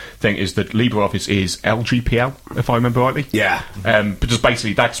important thing, is that LibreOffice is LGPL, if I remember rightly. Yeah. Because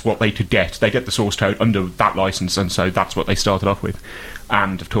basically that's what they could get. They get the source code under that license, and so that's what they started off with.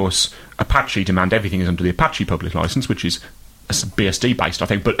 And of course, Apache demand everything is under the Apache public license, which is BSD based, I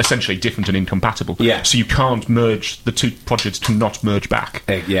think, but essentially different and incompatible. Yeah. So you can't merge the two projects to not merge back.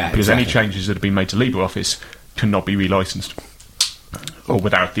 Because any changes that have been made to LibreOffice cannot be relicensed, or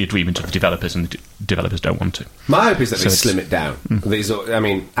without the agreement of the developers, and the developers don't want to. My hope is that they slim it down. I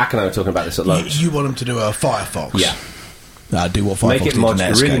mean, Ak and I were talking about this at lunch. You want them to do a Firefox? Yeah. Do what Firefox make it did to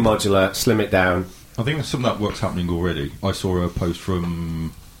Netscape. really modular, slim it down. I think some of that work's happening already. I saw a post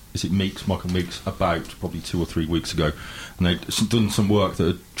from, is it Michael Meeks, about probably 2 or 3 weeks ago, and they'd done some work that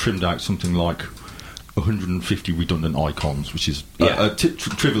had trimmed out something like 150 redundant icons, which is a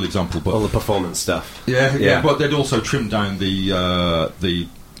trivial example, but all the performance stuff. Yeah. But they'd also trimmed down the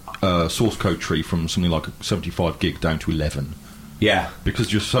source code tree from something like 75 gig down to 11. Yeah,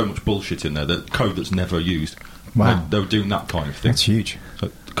 because there's so much bullshit in there, that code that's never used. Wow. They were doing that kind of thing. That's huge. So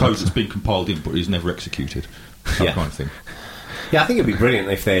code that's been compiled in but is never executed. That kind of thing. Yeah, I think it'd be brilliant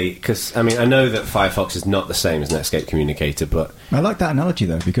if they... Because, I mean, I know that Firefox is not the same as Netscape Communicator, but... I like that analogy,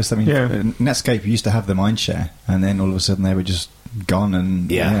 though, because, I mean, Netscape used to have the mindshare, and then all of a sudden they were just gone,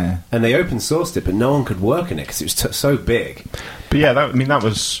 and... Yeah. And they open-sourced it, but no one could work in it, because it was so big. But yeah, that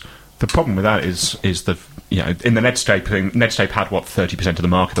was... The problem with that is the... in the Netscape thing, Netscape had, 30% of the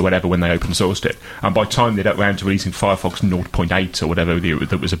market or whatever when they open-sourced it. And by the time they got around to releasing Firefox 0.8 or whatever,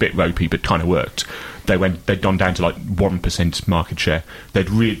 that was a bit ropey but kind of worked, they'd gone down to 1% market share.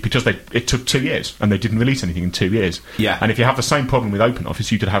 Because it took 2 years, and they didn't release anything in 2 years. Yeah. And if you have the same problem with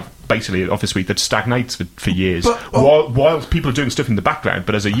OpenOffice, you could have basically an Office suite that stagnates for years, while people are doing stuff in the background,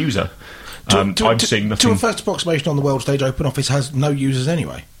 but as a user, I'm seeing nothing. To a first approximation on the world stage, OpenOffice has no users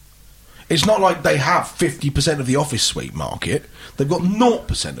anyway. It's not like they have 50% of the Office suite market. They've got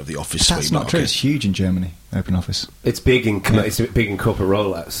 0% of the Office suite market. That's not true. It's huge in Germany, OpenOffice. It's big in it's big in corporate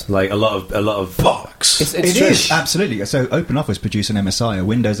rollouts. Like a lot of bollocks. It is absolutely. So OpenOffice produce an MSI, a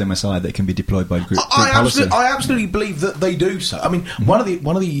Windows MSI that can be deployed by group policy. I absolutely believe that they do so. I mean, one of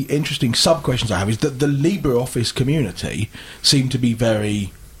the interesting sub questions I have is that the LibreOffice community seem to be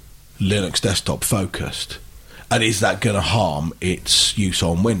very Linux desktop focused. And is that going to harm its use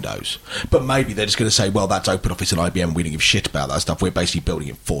on Windows? But maybe they're just going to say, well, that's OpenOffice and IBM. We don't give a shit about that stuff. We're basically building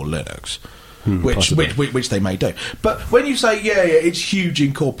it for Linux. Which they may do. But when you say, it's huge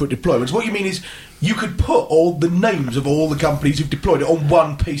in corporate deployments, what you mean is you could put all the names of all the companies who've deployed it on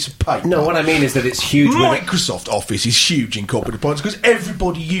one piece of paper. No, what I mean is that it's huge. Microsoft Office is huge in corporate deployments because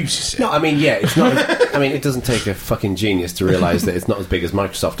everybody uses it. No, I mean, it's not. It doesn't take a fucking genius to realise that it's not as big as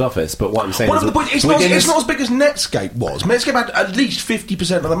Microsoft Office. But what I'm saying is, it's not as big as Netscape was. Netscape had at least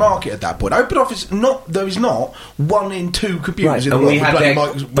 50% of the market at that point. OpenOffice, there is not 1 in 2 computers in the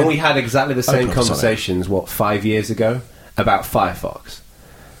world. We had exactly the same conversations 5 years ago about Firefox.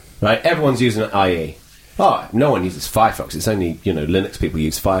 Right, everyone's using IE. Oh, no one uses Firefox. It's only Linux people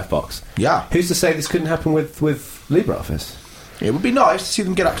use Firefox. Yeah. Who's to say this couldn't happen with LibreOffice? It would be nice to see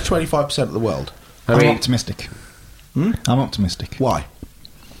them get up to 25% of the world. I'm optimistic. I'm optimistic. Why?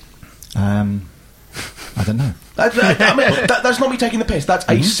 I don't know. That's not me taking the piss. That's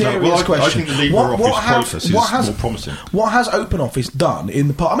a serious question. I think the LibreOffice process is more promising. What has OpenOffice done in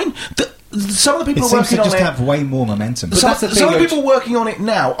the past? I mean, some of the people working on it... It seems to just have way more momentum. Some of the people working on it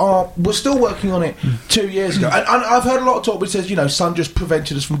now were still working on it 2 years ago. And I've heard a lot of talk which says, Sun just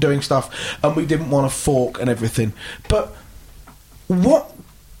prevented us from doing stuff and we didn't want to fork and everything. But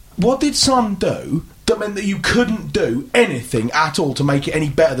what did Sun do that meant that you couldn't do anything at all to make it any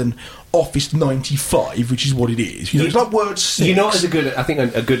better than Office 95, which is what it is. It's like Word 6. You know what is I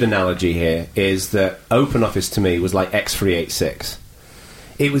think a good analogy here is that OpenOffice to me was like X386.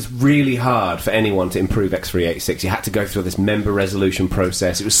 It was really hard for anyone to improve X386. You had to go through this member resolution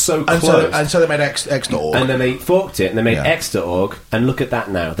process. It was so close. And so they made X.org. And then they forked it, and they made X.org, and look at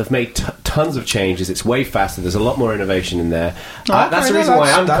that now. They've made tons of changes. It's way faster. There's a lot more innovation in there. That's the reason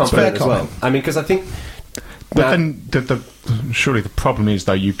why I'm confident as well. I mean, because I think... But then, surely the problem is,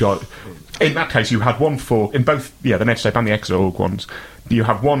 though, you've got... In that case, you had one fork, in both, the Netscape and the X.org ones, you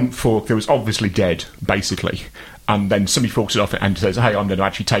have one fork that was obviously dead, basically, and then somebody forks it off and says, hey, I'm going to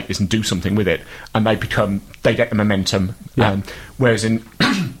actually take this and do something with it, and they get the momentum. Whereas in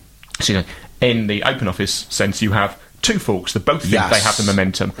the OpenOffice sense, you have two forks that both think they have the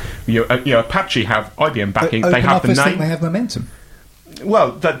momentum. Apache have IBM backing, they have the name. Think they have momentum.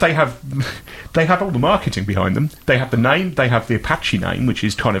 Well, they have all the marketing behind them. They have the name. They have the Apache name, which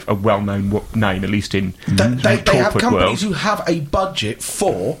is kind of a well-known name, at least in they have companies world. who have a budget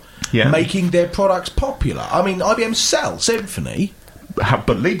for making their products popular. I mean, IBM sell Symphony, but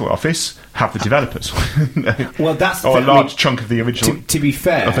LibreOffice have the developers. Well, that's a large chunk of the original. To be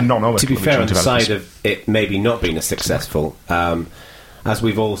fair, of the non-Oracle. To be fair, on the developers. side of it maybe not being as successful, as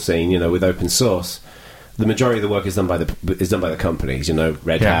we've all seen, with open source. The majority of the work is done by the companies,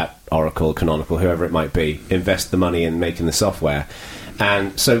 Red Hat, Oracle, Canonical, whoever it might be, invest the money in making the software.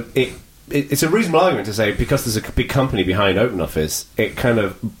 And so it's a reasonable argument to say, because there's a big company behind OpenOffice, it kind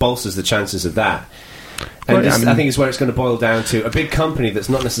of bolsters the chances of that. And I think it's where it's going to boil down to a big company that's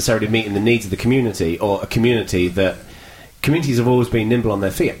not necessarily meeting the needs of the community, or a community that... Communities have always been nimble on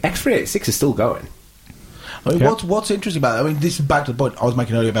their feet. X386 is still going. I mean, what's interesting about it, I mean, this is back to the point I was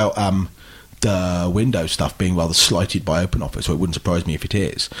making earlier about... the Windows stuff being rather slighted by OpenOffice, so it wouldn't surprise me if it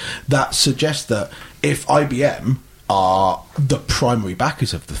is. That suggests that if IBM are the primary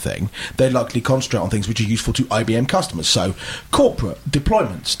backers of the thing, they likely concentrate on things which are useful to IBM customers. So corporate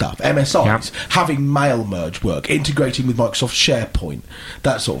deployment stuff, MSIs, having mail merge work, integrating with Microsoft SharePoint,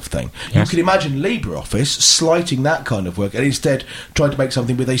 that sort of thing. You could imagine LibreOffice slighting that kind of work and instead trying to make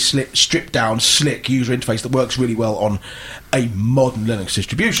something with a stripped down, slick user interface that works really well on a modern Linux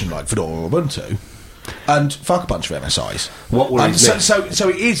distribution like Fedora or Ubuntu. And fuck a bunch of MSIs. What worries me? So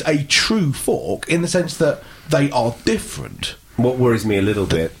it is a true fork in the sense that they are different. What worries me a little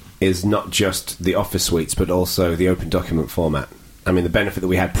bit is not just the Office suites, but also the open document format. I mean, the benefit that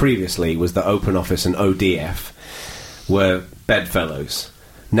we had previously was that OpenOffice and ODF were bedfellows.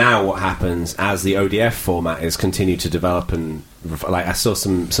 Now what happens as the ODF format is continued to develop, and like I saw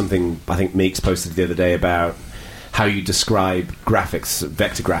something I think Meeks posted the other day about how you describe graphics,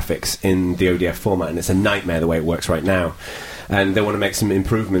 vector graphics, in the ODF format, and it's a nightmare the way it works right now. And they want to make some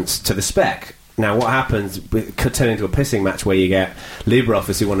improvements to the spec. Now, what happens, it could turn into a pissing match where you get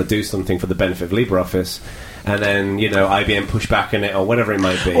LibreOffice who want to do something for the benefit of LibreOffice, and then, IBM push back on it, or whatever it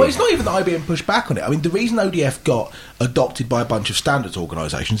might be. Well, it's not even that IBM pushed back on it. I mean, the reason ODF got adopted by a bunch of standards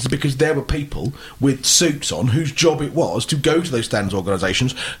organisations is because there were people with suits on whose job it was to go to those standards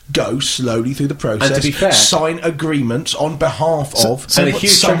organisations, go slowly through the process, and to be fair, sign agreements on behalf of... And a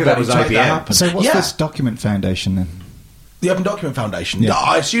huge chunk of that was IBM. So what's this Document Foundation then? The Open Document Foundation. Yeah.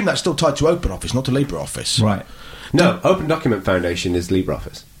 I assume that's still tied to OpenOffice, not to LibreOffice. Right. No, Open Document Foundation is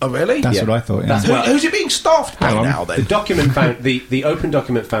LibreOffice. Oh, really? That's what I thought, yeah. Who's it being staffed by now, then? The Open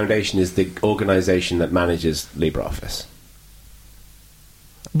Document Foundation is the organisation that manages LibreOffice.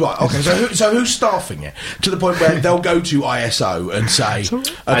 Right, okay, so who's staffing it? To the point where they'll go to ISO and say,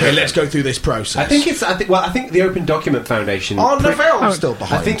 okay, let's go through this process. I think the Open Document Foundation... Novell's still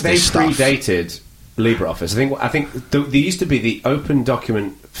behind. I think they predated LibreOffice. I think there used to be the Open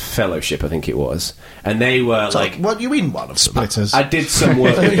Document Fellowship, I think it was, and they were What do you mean, one of them? Splitters. I did some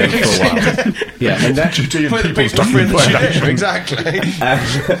work with them for a while. Yeah, and that People's Document Foundation. Exactly.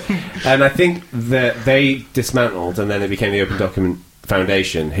 And I think that they dismantled, and then they became the Open Document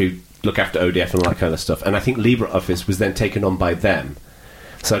Foundation, who look after ODF and all that kind of stuff. And I think LibreOffice was then taken on by them.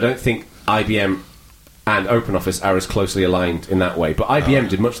 So I don't think IBM and OpenOffice are as closely aligned in that way. But IBM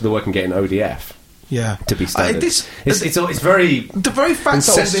did much of the work in getting ODF. Yeah, to be standard. It's very the very fact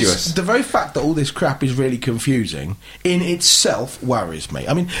incestuous. That all this crap is really confusing in itself worries me.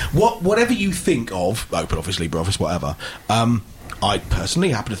 I mean, whatever you think of OpenOffice, LibreOffice, whatever. I personally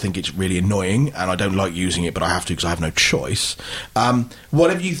happen to think it's really annoying, and I don't like using it, but I have to because I have no choice.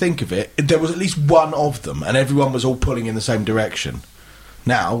 Whatever you think of it, there was at least one of them, and everyone was all pulling in the same direction.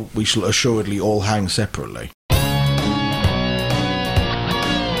 Now we shall assuredly all hang separately.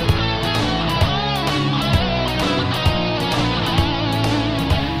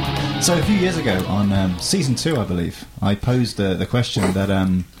 So a few years ago, on season 2, I believe, I posed the question that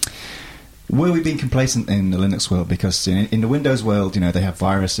were we being complacent in the Linux world? Because in the Windows world, they have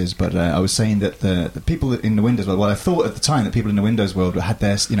viruses, but I was saying that the people in the Windows world, well, I thought at the time that people in the Windows world had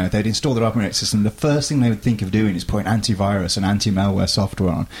their, they'd install their operating system. The first thing they would think of doing is putting antivirus and anti-malware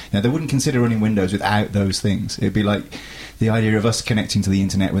software on. They wouldn't consider running Windows without those things. It'd be like the idea of us connecting to the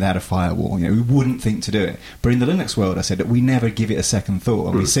internet without a firewall. We wouldn't think to do it. But in the Linux world, I said that we never give it a second thought,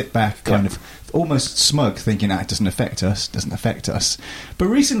 and we sit back kind of almost smug, thinking, it doesn't affect us. But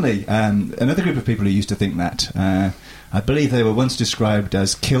recently, another group of people who used to think that, I believe they were once described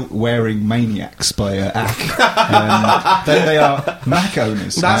as kilt-wearing maniacs by ACK. They are Mac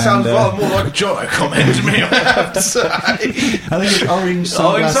owners. That sounds rather more like a Jono comment to me, I have to say. I think it's orange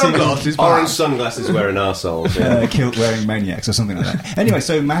sunglasses. Orange sunglasses wearing arseholes. Yeah. Kilt-wearing maniacs or something like that. Anyway,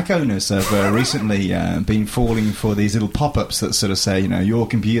 so Mac owners have recently been falling for these little pop-ups that sort of say, your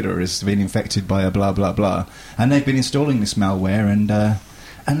computer has been infected by a blah, blah, blah. And they've been installing this malware and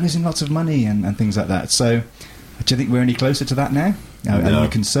losing lots of money and things like that. So do you think we're any closer to that now? Are you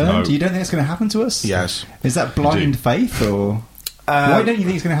concerned? No. You don't think it's going to happen to us? Yes. Is that blind faith, or why don't you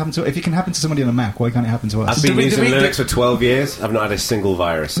think it's going to happen to? If it can happen to somebody on a Mac, why can't it happen to us? I've been using Linux for 12 years. I've not had a single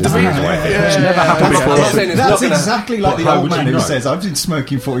virus. It's never happened before. That's gonna, exactly like the old man who says, "I've been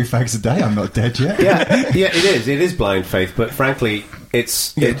smoking 40 fags a day. I'm not dead yet." Yeah, it is. It is blind faith, but frankly,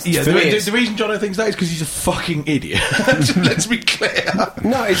 it's the reason Jono thinks that is because he's a fucking idiot. Let's be clear.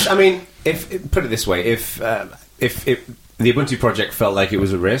 No, if put it this way, if the Ubuntu project felt like it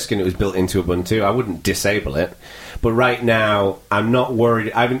was a risk and it was built into Ubuntu, I wouldn't disable it. But right now, I'm not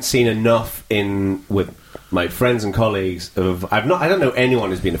worried. I haven't seen enough with my friends and colleagues I don't know anyone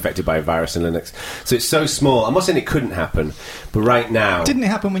who's been affected by a virus in Linux. So it's so small. I'm not saying it couldn't happen, but right now, didn't it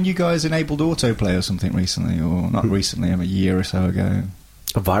happen when you guys enabled autoplay or something recently, or not recently, a year or so ago?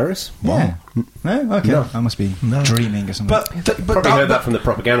 A virus? Yeah. No? Okay. No. I must be dreaming or something. But probably heard that from the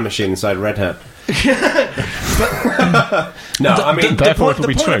propaganda machine inside Red Hat. The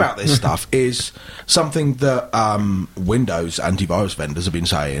point about this stuff is something that Windows antivirus vendors have been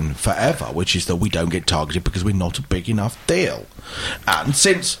saying forever, which is that we don't get targeted because we're not a big enough deal. And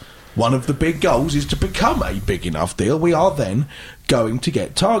since one of the big goals is to become a big enough deal, we are then going to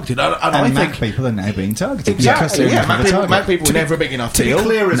get targeted. And I Mac think people are now being targeted. Exactly. Mac people were never a big enough deal. To be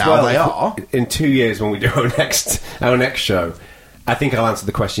clear as now well, they are. In 2 years when we do our next show, I think I'll answer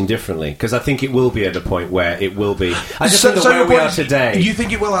the question differently, because I think it will be at a point where it will be. I just think that where we are today. You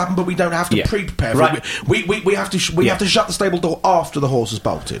think it will happen, but we don't have to pre-prepare for it. We have to shut the stable door after the horse has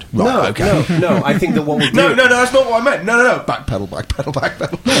bolted. Right, no. I think that what we'll do. No, that's not what I meant. No. Backpedal.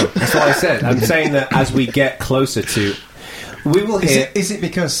 No, that's what I said. I'm saying that as we get closer to. We will hear. Is it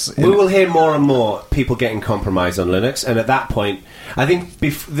because we will hear more and more people getting compromised on Linux, and at that point, I think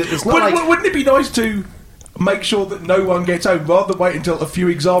it's not wouldn't it be nice to make sure that no one gets owned rather than wait until a few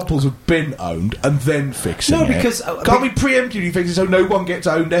examples have been owned and then fixing it? No, because can't we preemptively fix it so no one gets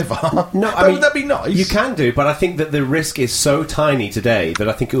owned ever? No, I mean, would that be nice? You can do, but I think that the risk is so tiny today that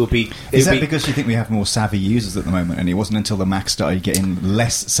I think it will be. Is that because you think we have more savvy users at the moment, and it wasn't until the Mac started getting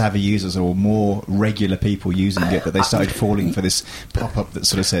less savvy users or more regular people using it that they started falling for this pop-up that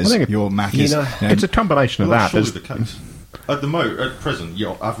sort of says your Mac is? It's a combination of that. That's the case. At present,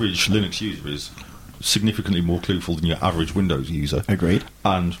 your average Linux user is significantly more clueful than your average Windows user. Agreed.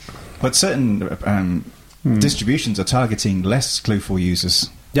 But certain distributions are targeting less clueful users.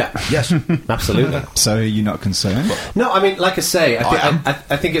 Yeah. Yes. Absolutely. So you're not concerned? No, I mean, like I say,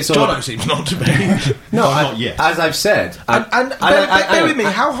 I think it's all. Jono seems not to be. Not yet. As I've said, bear with me.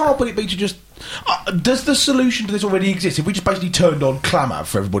 How hard would it be to just? Does the solution to this already exist? If we just basically turned on ClamAV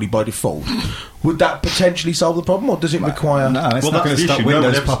for everybody by default, would that potentially solve the problem, or does it require? No, it's not going to stop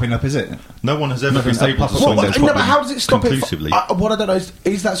Windows popping up, is it? No one has ever been able to solve Windows. But how does it stop conclusively? What I don't know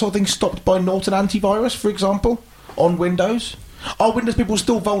is that sort of thing stopped by Norton antivirus, for example, on Windows? Are Windows people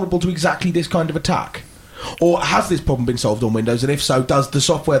still vulnerable to exactly this kind of attack, or has this problem been solved on Windows? And if so, does the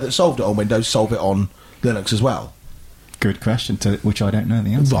software that solved it on Windows solve it on Linux as well? Good question, to which I don't know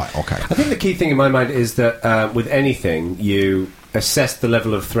the answer. Right, okay. I think the key thing in my mind is that with anything, you assess the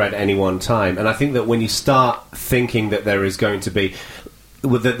level of threat at any one time. And I think that when you start thinking that there is going to be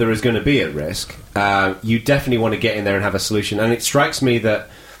a risk, you definitely want to get in there and have a solution. And it strikes me that,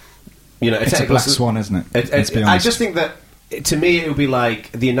 it's a black swan, isn't it? Let's be honest. I just think that, to me, it would be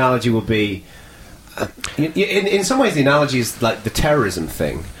like, the analogy would be, in some ways the analogy is like the terrorism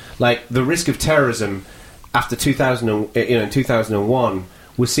thing. Like, the risk of terrorism after 2001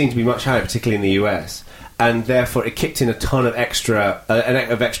 was seen to be much higher, particularly in the US. and therefore it kicked in a ton of extra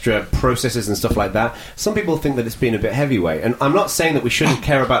processes and stuff like that. Some people think that it's been a bit heavyweight, and I'm not saying that we shouldn't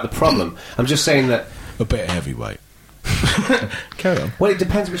care about the problem. I'm just saying that a bit heavyweight. Carry on. Well, it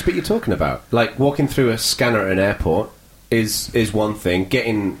depends which bit you're talking about. Like walking through a scanner at an airport is one thing.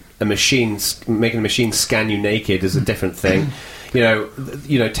 Making a machine scan you naked is a different thing.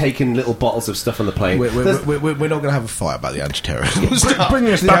 You know, taking little bottles of stuff on the plane. We're not going to have a fight about the anti-terrorism stuff.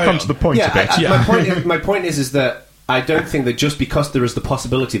 Bringing us back onto the point a bit. My point is that I don't think that just because there is the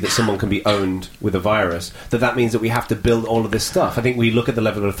possibility that someone can be owned with a virus, that means that we have to build all of this stuff. I think we look at the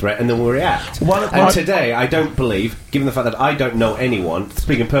level of threat and then we react. Today, I don't believe, given the fact that I don't know anyone,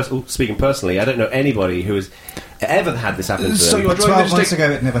 speaking personally, I don't know anybody who has ever had this happen to them. So you're 12 months ago,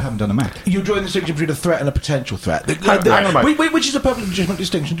 it never happened on a Mac. You're drawing the distinction between a threat and a potential threat. Which is a perfectly legitimate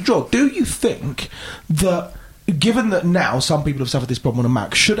distinction to draw. Do you think that, given that now some people have suffered this problem on a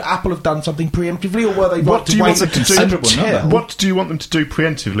Mac, should Apple have done something preemptively, or were they right to wait until? What do you want them to do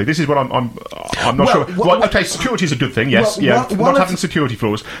preemptively? This is what I'm not sure. Okay, security is a good thing. Yes, not having security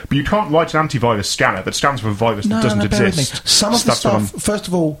flaws, but you can't write an antivirus scanner that stands for a virus that doesn't exist. Some of the stuff, first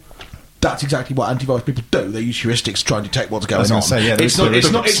of all, that's exactly what antivirus people do. They use heuristics to try and detect what's going on. It's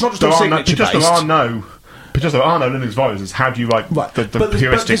not just all signature based. Because there are no Linux viruses, how do you write the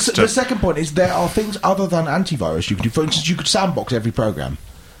heuristics? The second point is there are things other than antivirus you can do. For instance, you could sandbox every program.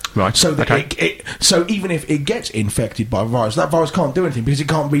 Right. So that so even if it gets infected by a virus, that virus can't do anything because it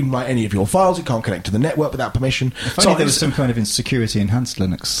can't read and write any of your files. It can't connect to the network without permission. So there was some kind of security enhanced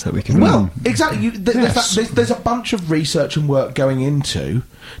Linux that we can. Well, exactly. There's a bunch of research and work going into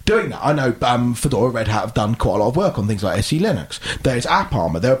doing that. I know Fedora, Red Hat have done quite a lot of work on things like SE Linux. There's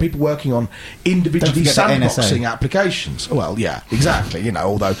AppArmor. There are people working on individually sandboxing applications. Well, yeah, exactly. You know,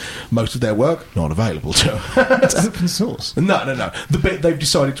 although most of their work not available to it's open source. No. The bit they've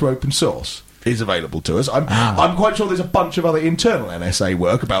decided to open source is available to us. I'm quite sure there's a bunch of other internal NSA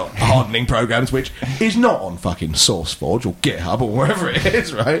work about hardening programs which is not on fucking SourceForge or GitHub or wherever it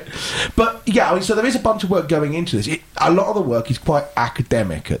is, right? But yeah, I mean, so there is a bunch of work going into this. A lot of the work is quite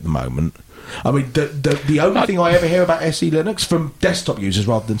academic at the moment. I mean, the only thing I ever hear about SE Linux from desktop users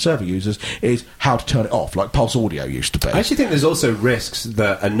rather than server users is how to turn it off, like Pulse Audio used to be. I actually think there's also risks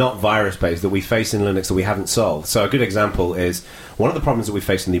that are not virus-based that we face in Linux that we haven't solved. So a good example is one of the problems that we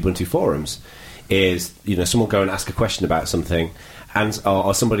face in the Ubuntu forums is, you know, someone will go and ask a question about something, and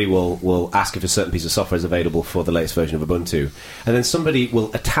or somebody will ask if a certain piece of software is available for the latest version of Ubuntu, and then somebody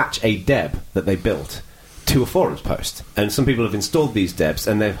will attach a deb that they built to a forums post, and some people have installed these debs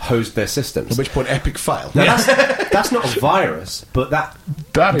and they've hosed their systems. At which point, epic fail. Now that's not a virus, but that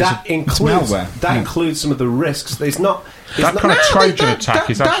includes malware. That includes some of the risks. It's not that kind of Trojan attack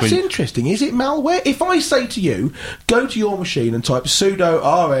is actually... That's interesting. Is it malware? If I say to you, go to your machine and type sudo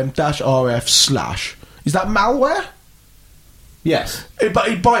rm-rf/, is that malware? Yes.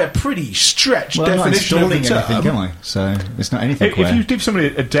 But by a pretty stretched definition of the term. Anything, can I? So it's not anything. If you give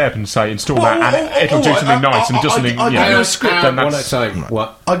somebody a deb and say install that, and it'll do something nice and does something... I'll give you a script. One at a time.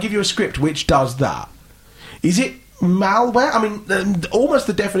 What? I'll give you a script which does that. Is it malware? I mean, almost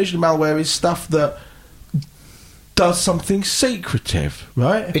the definition of malware is stuff that does something secretive,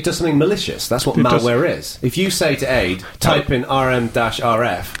 right? It does something malicious. That's what malware is. If you say to Aid, type in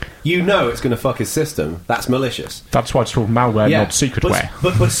rm-rf, you know it's going to fuck his system. That's malicious. That's why it's called malware, not secretware.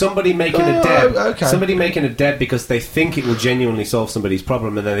 But somebody making a deb, somebody making a deb because they think it will genuinely solve somebody's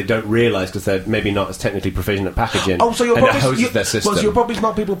problem, and then they don't realise because they're maybe not as technically proficient at packaging. Oh, so your and it hoses their system. Well, so your problem is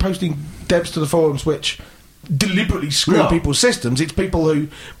not people posting debs to the forums which deliberately screw people's systems. It's people who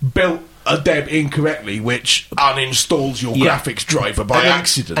built a deb incorrectly which uninstalls your graphics driver by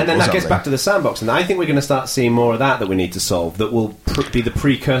accident. And then that gets back to the sandbox, and I think we're going to start seeing more of that we need to solve, that will be the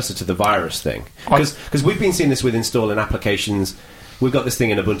precursor to the virus thing. Because we've been seeing this with installing applications. We've got this thing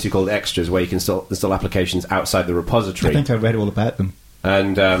in Ubuntu called Extras where you can install applications outside the repository. I think I read all about them.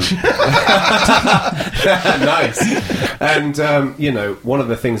 And nice. And you know, one of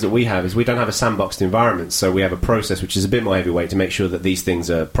the things that we have is we don't have a sandboxed environment, so we have a process which is a bit more heavyweight to make sure that these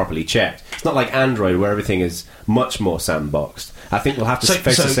things are properly checked. It's not like Android where everything is much more sandboxed. I think we'll have to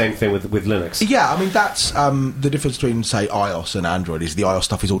face the same thing with Linux. Yeah, I mean, that's the difference between, say, iOS and Android is the iOS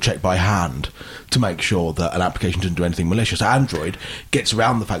stuff is all checked by hand to make sure that an application doesn't do anything malicious. Android gets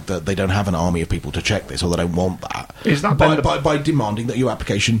around the fact that they don't have an army of people to check this, or they don't want that. Is that by demanding that your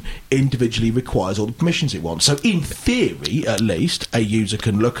application individually requires all the permissions it wants. So in theory, at least, a user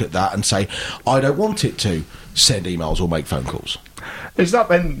can look at that and say, I don't want it to send emails or make phone calls. Is that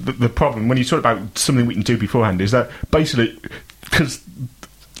then the problem, when you talk about something we can do beforehand, is that basically, because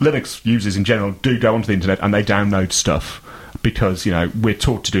Linux users in general do go onto the internet and they download stuff, because, we're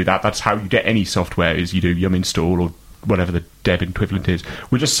taught to do that. That's how you get any software, is you do yum install or whatever the deb equivalent is.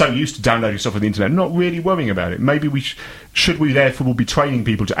 We're just so used to downloading stuff on the internet, not really worrying about it. Maybe we should we therefore be training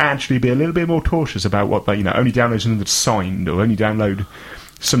people to actually be a little bit more cautious about what they, only download something that's signed, or only download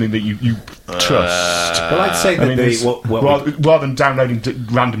something that you trust. Well, I'd say that rather than downloading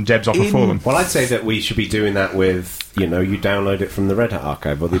random debs off a forum. Well, I'd say that we should be doing that with, you download it from the Red Hat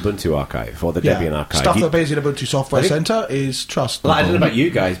archive or the Ubuntu archive or the Debian archive. Stuff that appears in Ubuntu Software Center is trust. Well, I don't know about you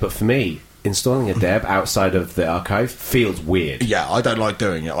guys, but for me, installing a deb outside of the archive feels weird. Yeah, I don't like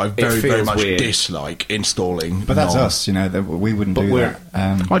doing it. I very much dislike installing. But that's us, we wouldn't do that.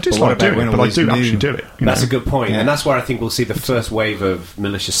 I dislike doing it, but I do actually do it. That's a good point, and that's where I think we'll see the first wave of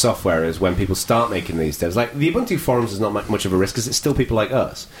malicious software is when people start making these devs. Like, the Ubuntu forums is not much of a risk because it's still people like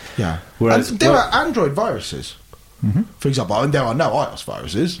us. Yeah. Whereas, and there are Android viruses, for example, and there are no iOS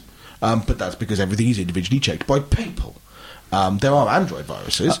viruses, but that's because everything is individually checked by people. There are Android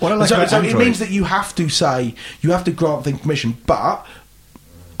viruses. What I like about Android, it means that you have to grant things permission, but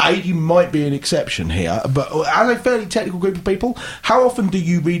you might be an exception here. But as a fairly technical group of people, how often do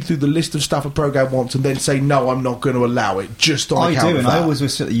you read through the list of stuff a program wants and then say, no, I'm not going to allow it, just on account of that? I always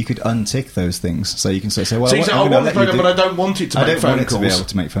wish that you could untick those things, so you can say, well, so you say, I want the program, but I don't want it to make phone calls. I don't want it to be able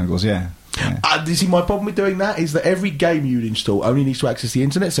to make phone calls, yeah. You see, my problem with doing that is that every game you install only needs to access the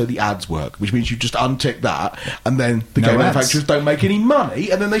internet, so the ads work, which means you just untick that, and then the game manufacturers don't make any money,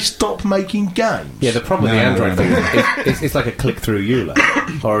 and then they stop making games. Yeah, the problem with the Android thing is it's like a click-through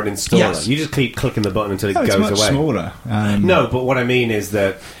EULA or an installer. Yes. You just keep clicking the button until it goes away. It's much smaller. No, but what I mean is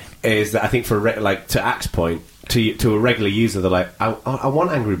that I think to Axe point, to a regular user, they're like, I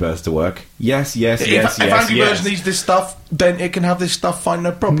want Angry Birds to work. Yes. If Angry Birds needs this stuff, then it can have this stuff, fine,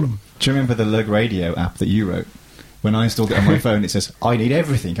 no problem. Do you remember the Lug Radio app that you wrote? When I installed it on my phone, it says, I need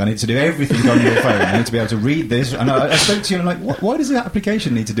everything. I need to do everything on your phone. I need to be able to read this. And I spoke to you and I'm like, why does the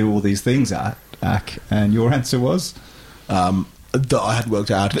application need to do all these things, Ack? And your answer was? That I hadn't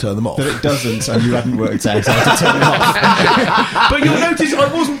worked out how to turn them off. That it doesn't, and you hadn't worked out how to turn them off. But you'll notice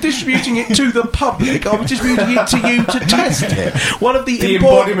I wasn't distributing it to the public. I was distributing it to you to test it. One of the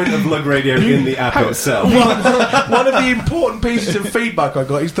embodiment of Lug Radio in the app itself. One of the important pieces of feedback I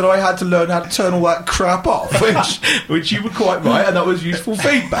got is that I had to learn how to turn all that crap off, which you were quite right, and that was useful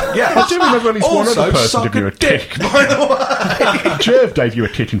feedback. Yeah, I do remember at least one other person gave you a tick. By the way, Jerv gave you a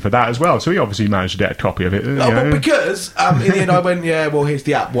ticking for that as well, so he obviously managed to get a copy of it. But because in the end I went, here's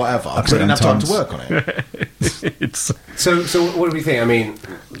the app, whatever. Because I didn't have time to work on it. So what do we think? I mean,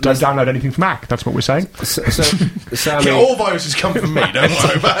 don't download anything from Mac. That's what we're saying. So I mean, all viruses come from me. Don't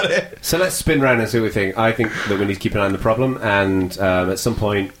worry about it. So let's spin around and see what we think. I think that we need to keep an eye on the problem, and at some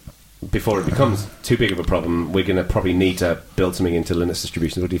point, before it becomes too big of a problem, we're going to probably need to build something into Linux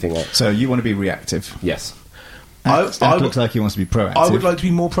distributions. What do you think? So you want to be reactive? Yes. It looks like he wants to be proactive. I would like to be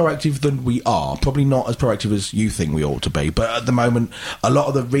more proactive than we are. Probably not as proactive as you think we ought to be. But at the moment, a lot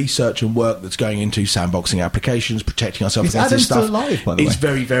of the research and work that's going into sandboxing applications, protecting ourselves against this stuff, is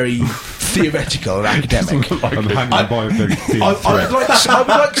very, very theoretical and academic. I would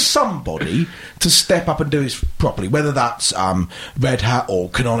like somebody to step up and do this properly, whether that's Red Hat or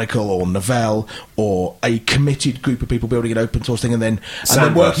Canonical or Novell or a committed group of people building an open source thing and then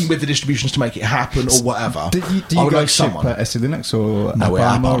working with the distributions to make it happen or whatever. Do you guys ship SE Linux or no,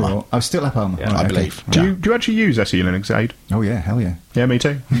 App Armor? Oh, still App Armor. Yeah, I believe. Do you actually use SE Linux, Aid? Oh yeah, hell yeah. Yeah, me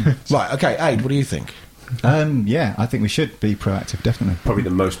too. Right, okay, Aid, what do you think? Yeah, I think we should be proactive, definitely. Probably the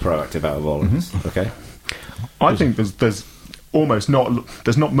most proactive out of all of us. Okay. I think there's almost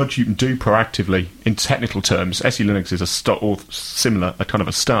there's not much you can do proactively in technical terms. SE Linux is a kind of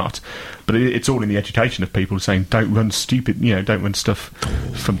a start, but it's all in the education of people saying don't run don't run stuff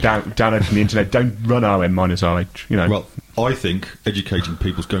from download from the internet, don't run RM-RH. Well, I think educating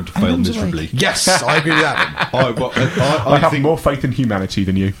people's going to fail miserably. Yes, I agree with that. I have more faith in humanity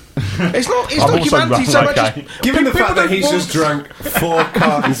than you. It's not humanity so much. Given the fact that he's just drunk 4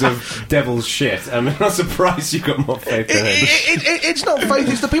 cartons of devil's shit, I'm not surprised you've got more faith than him. It's not faith,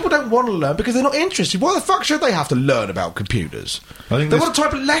 it's that people don't want to learn because they're not interested. Why the fuck should they have to learn about computers? They want to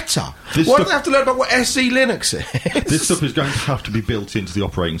type a letter. Why do they have to learn about what SE Linux is? This stuff is going to have to be built into the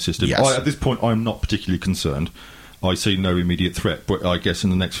operating system. Yes. At this point, I'm not particularly concerned. I see no immediate threat, but I guess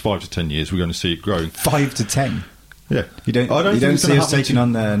in the next 5 to 10 years, we're going to see it growing. 5 to 10? Yeah. You don't see us taking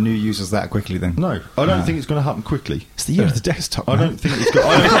on new users that quickly then? No, I don't think it's going to happen quickly. It's the year of the desktop. I don't think it's going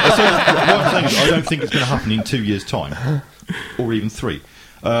I don't think it's going to happen in 2 years' time, or even 3.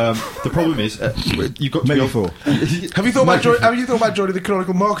 The problem is, you've got to maybe be 4. Have you thought about joining the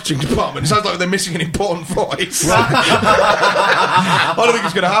Canonical marketing department? It sounds like they're missing an important voice. I don't think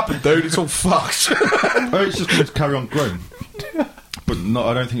it's going to happen, dude. It's all fucked. It's just going to carry on growing. But no,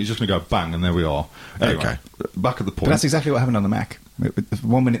 I don't think it's just going to go bang and there we are. Anyway, Okay. back at the point. But that's exactly what happened on the Mac.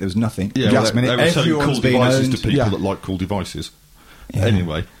 1 minute there was nothing. Yeah, the well, next minute they were selling everyone's cool being devices owned. to people Yeah. that like cool devices. Yeah.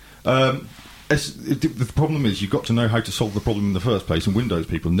 Anyway, the problem is you've got to know how to solve the problem in the first place, and Windows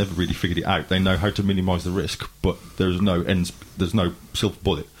people never really figured it out. They know how to minimise the risk, but there's no silver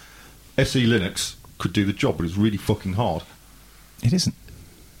bullet. SE Linux could do the job, but it's really fucking hard. It isn't.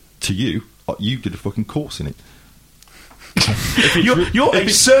 To you, you did a fucking course in it. You're a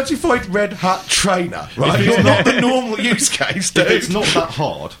certified Red Hat trainer, right? You're not the normal use case, dude. If it's not that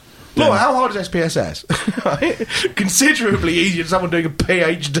hard. Look, how hard is SPSS? Right? Considerably easier than someone doing a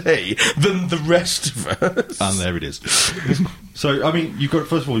PhD than the rest of us. And there it is. So, I mean,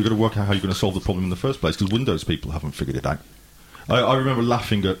 first of all, you've got to work out how you're going to solve the problem in the first place, because Windows people haven't figured it out. I remember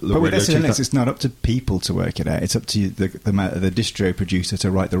laughing at the But with Radio SE Linux, 2000 it's not up to people to work it out. It's up to the distro producer to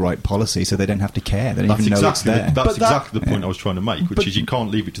write the right policy, so they don't have to care. They don't even know it's there. That's But exactly the point I was trying to make, which is you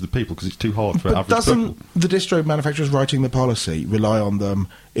can't leave it to the people because it's too hard for But average doesn't people. the distro manufacturers writing the policy rely on them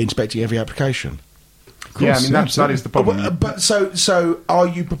inspecting every application? Yeah, I mean, that is the problem. But so are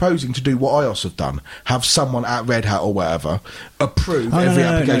you proposing to do what iOS have done? Have someone at Red Hat or wherever approve every No,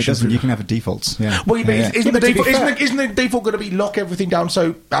 it application? doesn't. You can have a defaults. Yeah. Well, Yeah. isn't, but the to be default, fair- isn't the default going to be lock everything down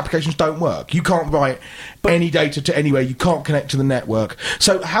so applications don't work? You can't write any data to anywhere. You can't connect to the network.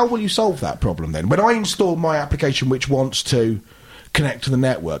 So how will you solve that problem then? When I install my application which wants to connect to the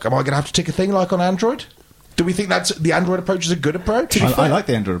network, am I going to have to tick a thing like on Android? Do we think that's the Android approach is a good approach? I like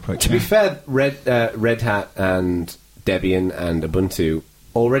the Android approach. To be fair, Red Hat and Debian and Ubuntu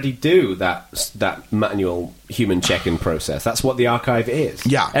already do that manual human check-in process. That's what the archive is.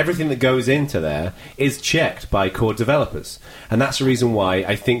 Yeah. Everything that goes into there is checked by core developers. And that's the reason why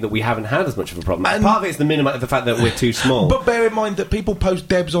I think that we haven't had as much of a problem. And- Part of it is the fact that we're too small. But bear in mind that people post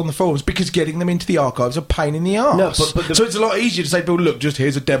debs on the forums because getting them into the archives is a pain in the arse. No, but so it's a lot easier to say, "People, look, just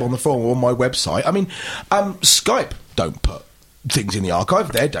here's a deb on the forum or on my website." I mean, Skype don't put things in the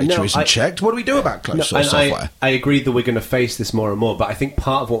archive. Their data isn't checked. What do we do about closed source software? I agree that we're going to face this more and more, but I think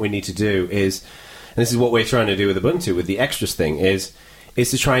part of what we need to do is, and this is what we're trying to do with Ubuntu, with the extras thing, is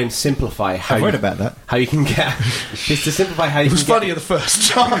to try and simplify how I've read about that. How you can get is to simplify how you It was can funny get, the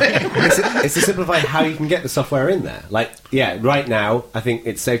first time. it's to simplify how you can get the software in there. Like, yeah, right now I think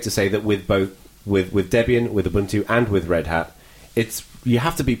it's safe to say that with Debian, with Ubuntu, and with Red Hat, you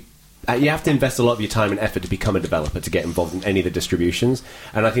have to invest a lot of your time and effort to become a developer to get involved in any of the distributions.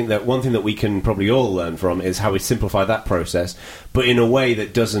 And I think that one thing that we can probably all learn from is how we simplify that process, but in a way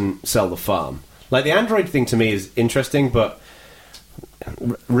that doesn't sell the farm. Like the Android thing to me is interesting, but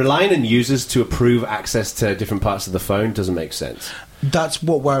relying on users to approve access to different parts of the phone doesn't make sense. That's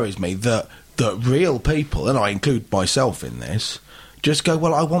what worries me. That real people, and I include myself in this, just go,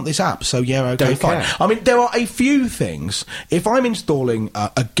 well, I want this app, so yeah, okay, Don't fine. care. I mean, there are a few things. If I'm installing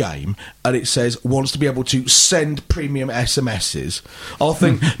a game and it says wants to be able to send premium SMSs, I'll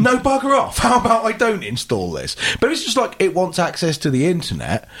think, no, bugger off. How about I don't install this? But it's just like it wants access to the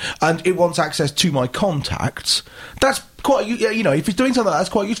internet and it wants access to my contacts. That's quite, if it's doing something like that, that's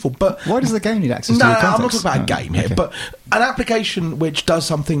quite useful. But Why does the game need access no, to your I'm not contacts? talking about a game here, okay. but an application which does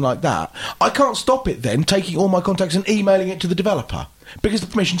something like that, I can't stop it then taking all my contacts and emailing it to the developer because the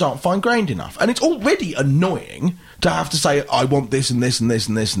permissions aren't fine-grained enough. And it's already annoying to have to say, I want this and this and this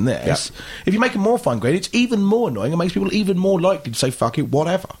and this and this. Yep. If you make it more fine-grained, it's even more annoying and makes people even more likely to say, fuck it,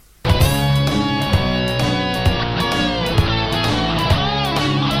 whatever.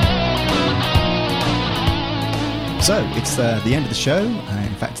 So, it's the end of the show.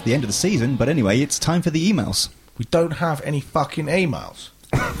 In fact, the end of the season. But anyway, it's time for the emails. We don't have any fucking emails.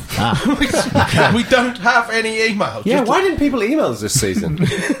 We don't have any emails. Yeah, Just- why didn't people email us this season?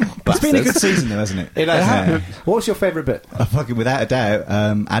 It's been a good season, though, hasn't it? It has. Yeah. What's your favourite bit? Fucking without a doubt,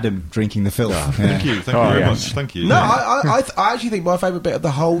 Adam drinking the filth. Yeah. Thank you very much. Thank you. No, I actually think my favourite bit of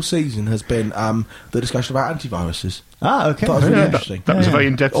the whole season has been the discussion about antiviruses. Ah, okay. Thought it was really Yeah. interesting. That was a very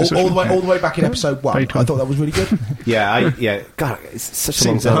in-depth all discussion. the way back in episode 1. Very I thought that was really good. God, it's such a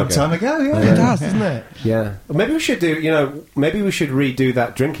long Seems a long time ago. time ago, yeah. It does, doesn't it? Yeah, well, maybe we should maybe we should redo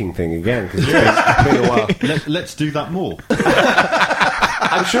that drinking thing again because it's been a while. Let's do that more.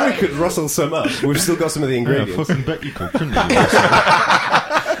 I'm sure we could rustle some up. We've still got some of the Yeah, ingredients. fucking bet you could, couldn't you?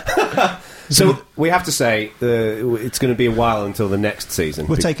 So we have to say it's going to be a while until the next season.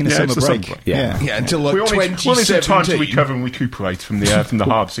 We're taking a Yeah, summer it's the break. summer break. Yeah. Yeah, until like We all need 2017. time to recover and recuperate from the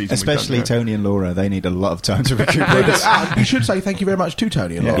hard season. we've Especially done, yeah. Tony and Laura. They need a lot of time to And recuperate. we should say thank you very much to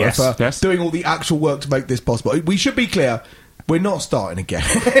Tony and Laura Yes. for Yes. doing all the actual work to make this possible. We should be clear, we're not starting again.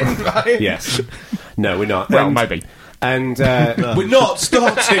 Right? Yes. No, we're not. Well, And- maybe. And We're not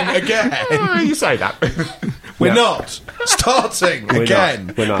starting again. You say that. We're not starting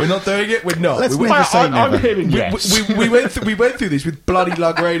again. We're not. We're not doing it. We're not. Let's we, never say I'm never. hearing yes. we went through this with Bloody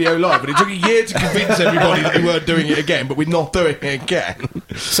Lug Radio Live, and it took a year to convince everybody that we weren't doing it again, but we're not doing it again.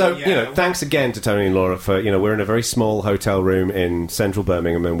 So, thanks again to Tony and Laura for, we're in a very small hotel room in central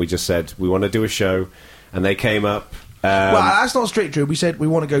Birmingham, and we just said we want to do a show, and they came up. Well, that's not straight true. We said we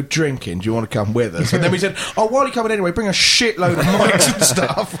want to go drinking. Do you want to come with us? And then we said, oh, while you're coming anyway, bring a shitload of mics and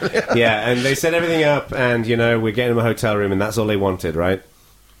stuff. Yeah, and they set everything up, and, we're getting them a hotel room, and that's all they wanted, right?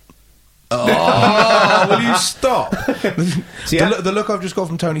 Oh, will you stop? So, yeah. The look I've just got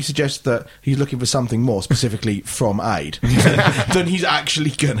from Tony suggests that he's looking for something more, specifically from Aid, than he's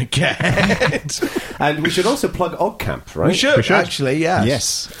actually going to get. And we should also plug OggCamp, right? We should. Actually, yeah. Yes.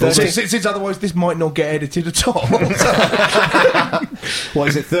 Since otherwise this might not get edited at all. What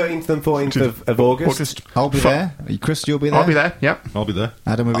is it, 13th and 14th of August? I'll be there. Chris, you'll be there? I'll be there, yep. I'll be there.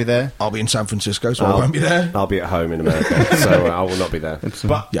 Adam will be there. I'll be in San Francisco, so I won't be there. I'll be at home in America, so I will not be there.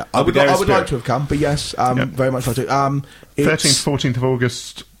 But yeah, I I'll be would there in like spirit. to have come, but yes, very much like to. 13th, 14th of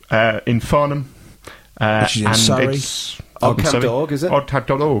August in Farnham. Which is in Surrey. It's Oggcamp.org, is it?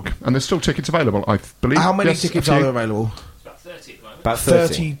 Oggcamp.org. And there's still tickets available, I believe. How many Yes, tickets a are few. there available? About 30 at the moment. About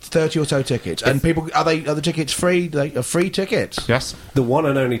 30. 30 or so tickets. And people, are the tickets free? They are free tickets? Yes. The one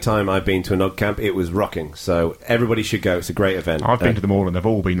and only time I've been to an Oggcamp, it was rocking. So everybody should go. It's a great event. I've been to them all and they've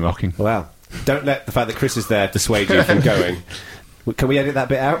all been rocking. Wow. Don't let the fact that Chris is there dissuade you from going. Can we edit that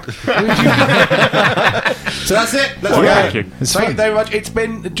bit out? So that's it. Let's Well, go. thank you. Thank you very much. It's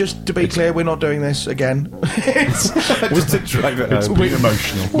been, just to be clear, we're not doing this again. Just to drive it It's home. been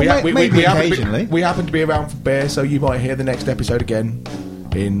emotional. Maybe occasionally. We happen to be around for beer, so you might hear the next episode again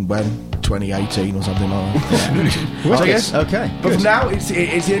in 2018 or something like that. So yes, Okay. but for now, it's the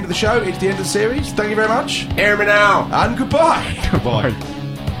end of the show. It's the end of the series. Thank you very much, Hear me now. and goodbye. Bye.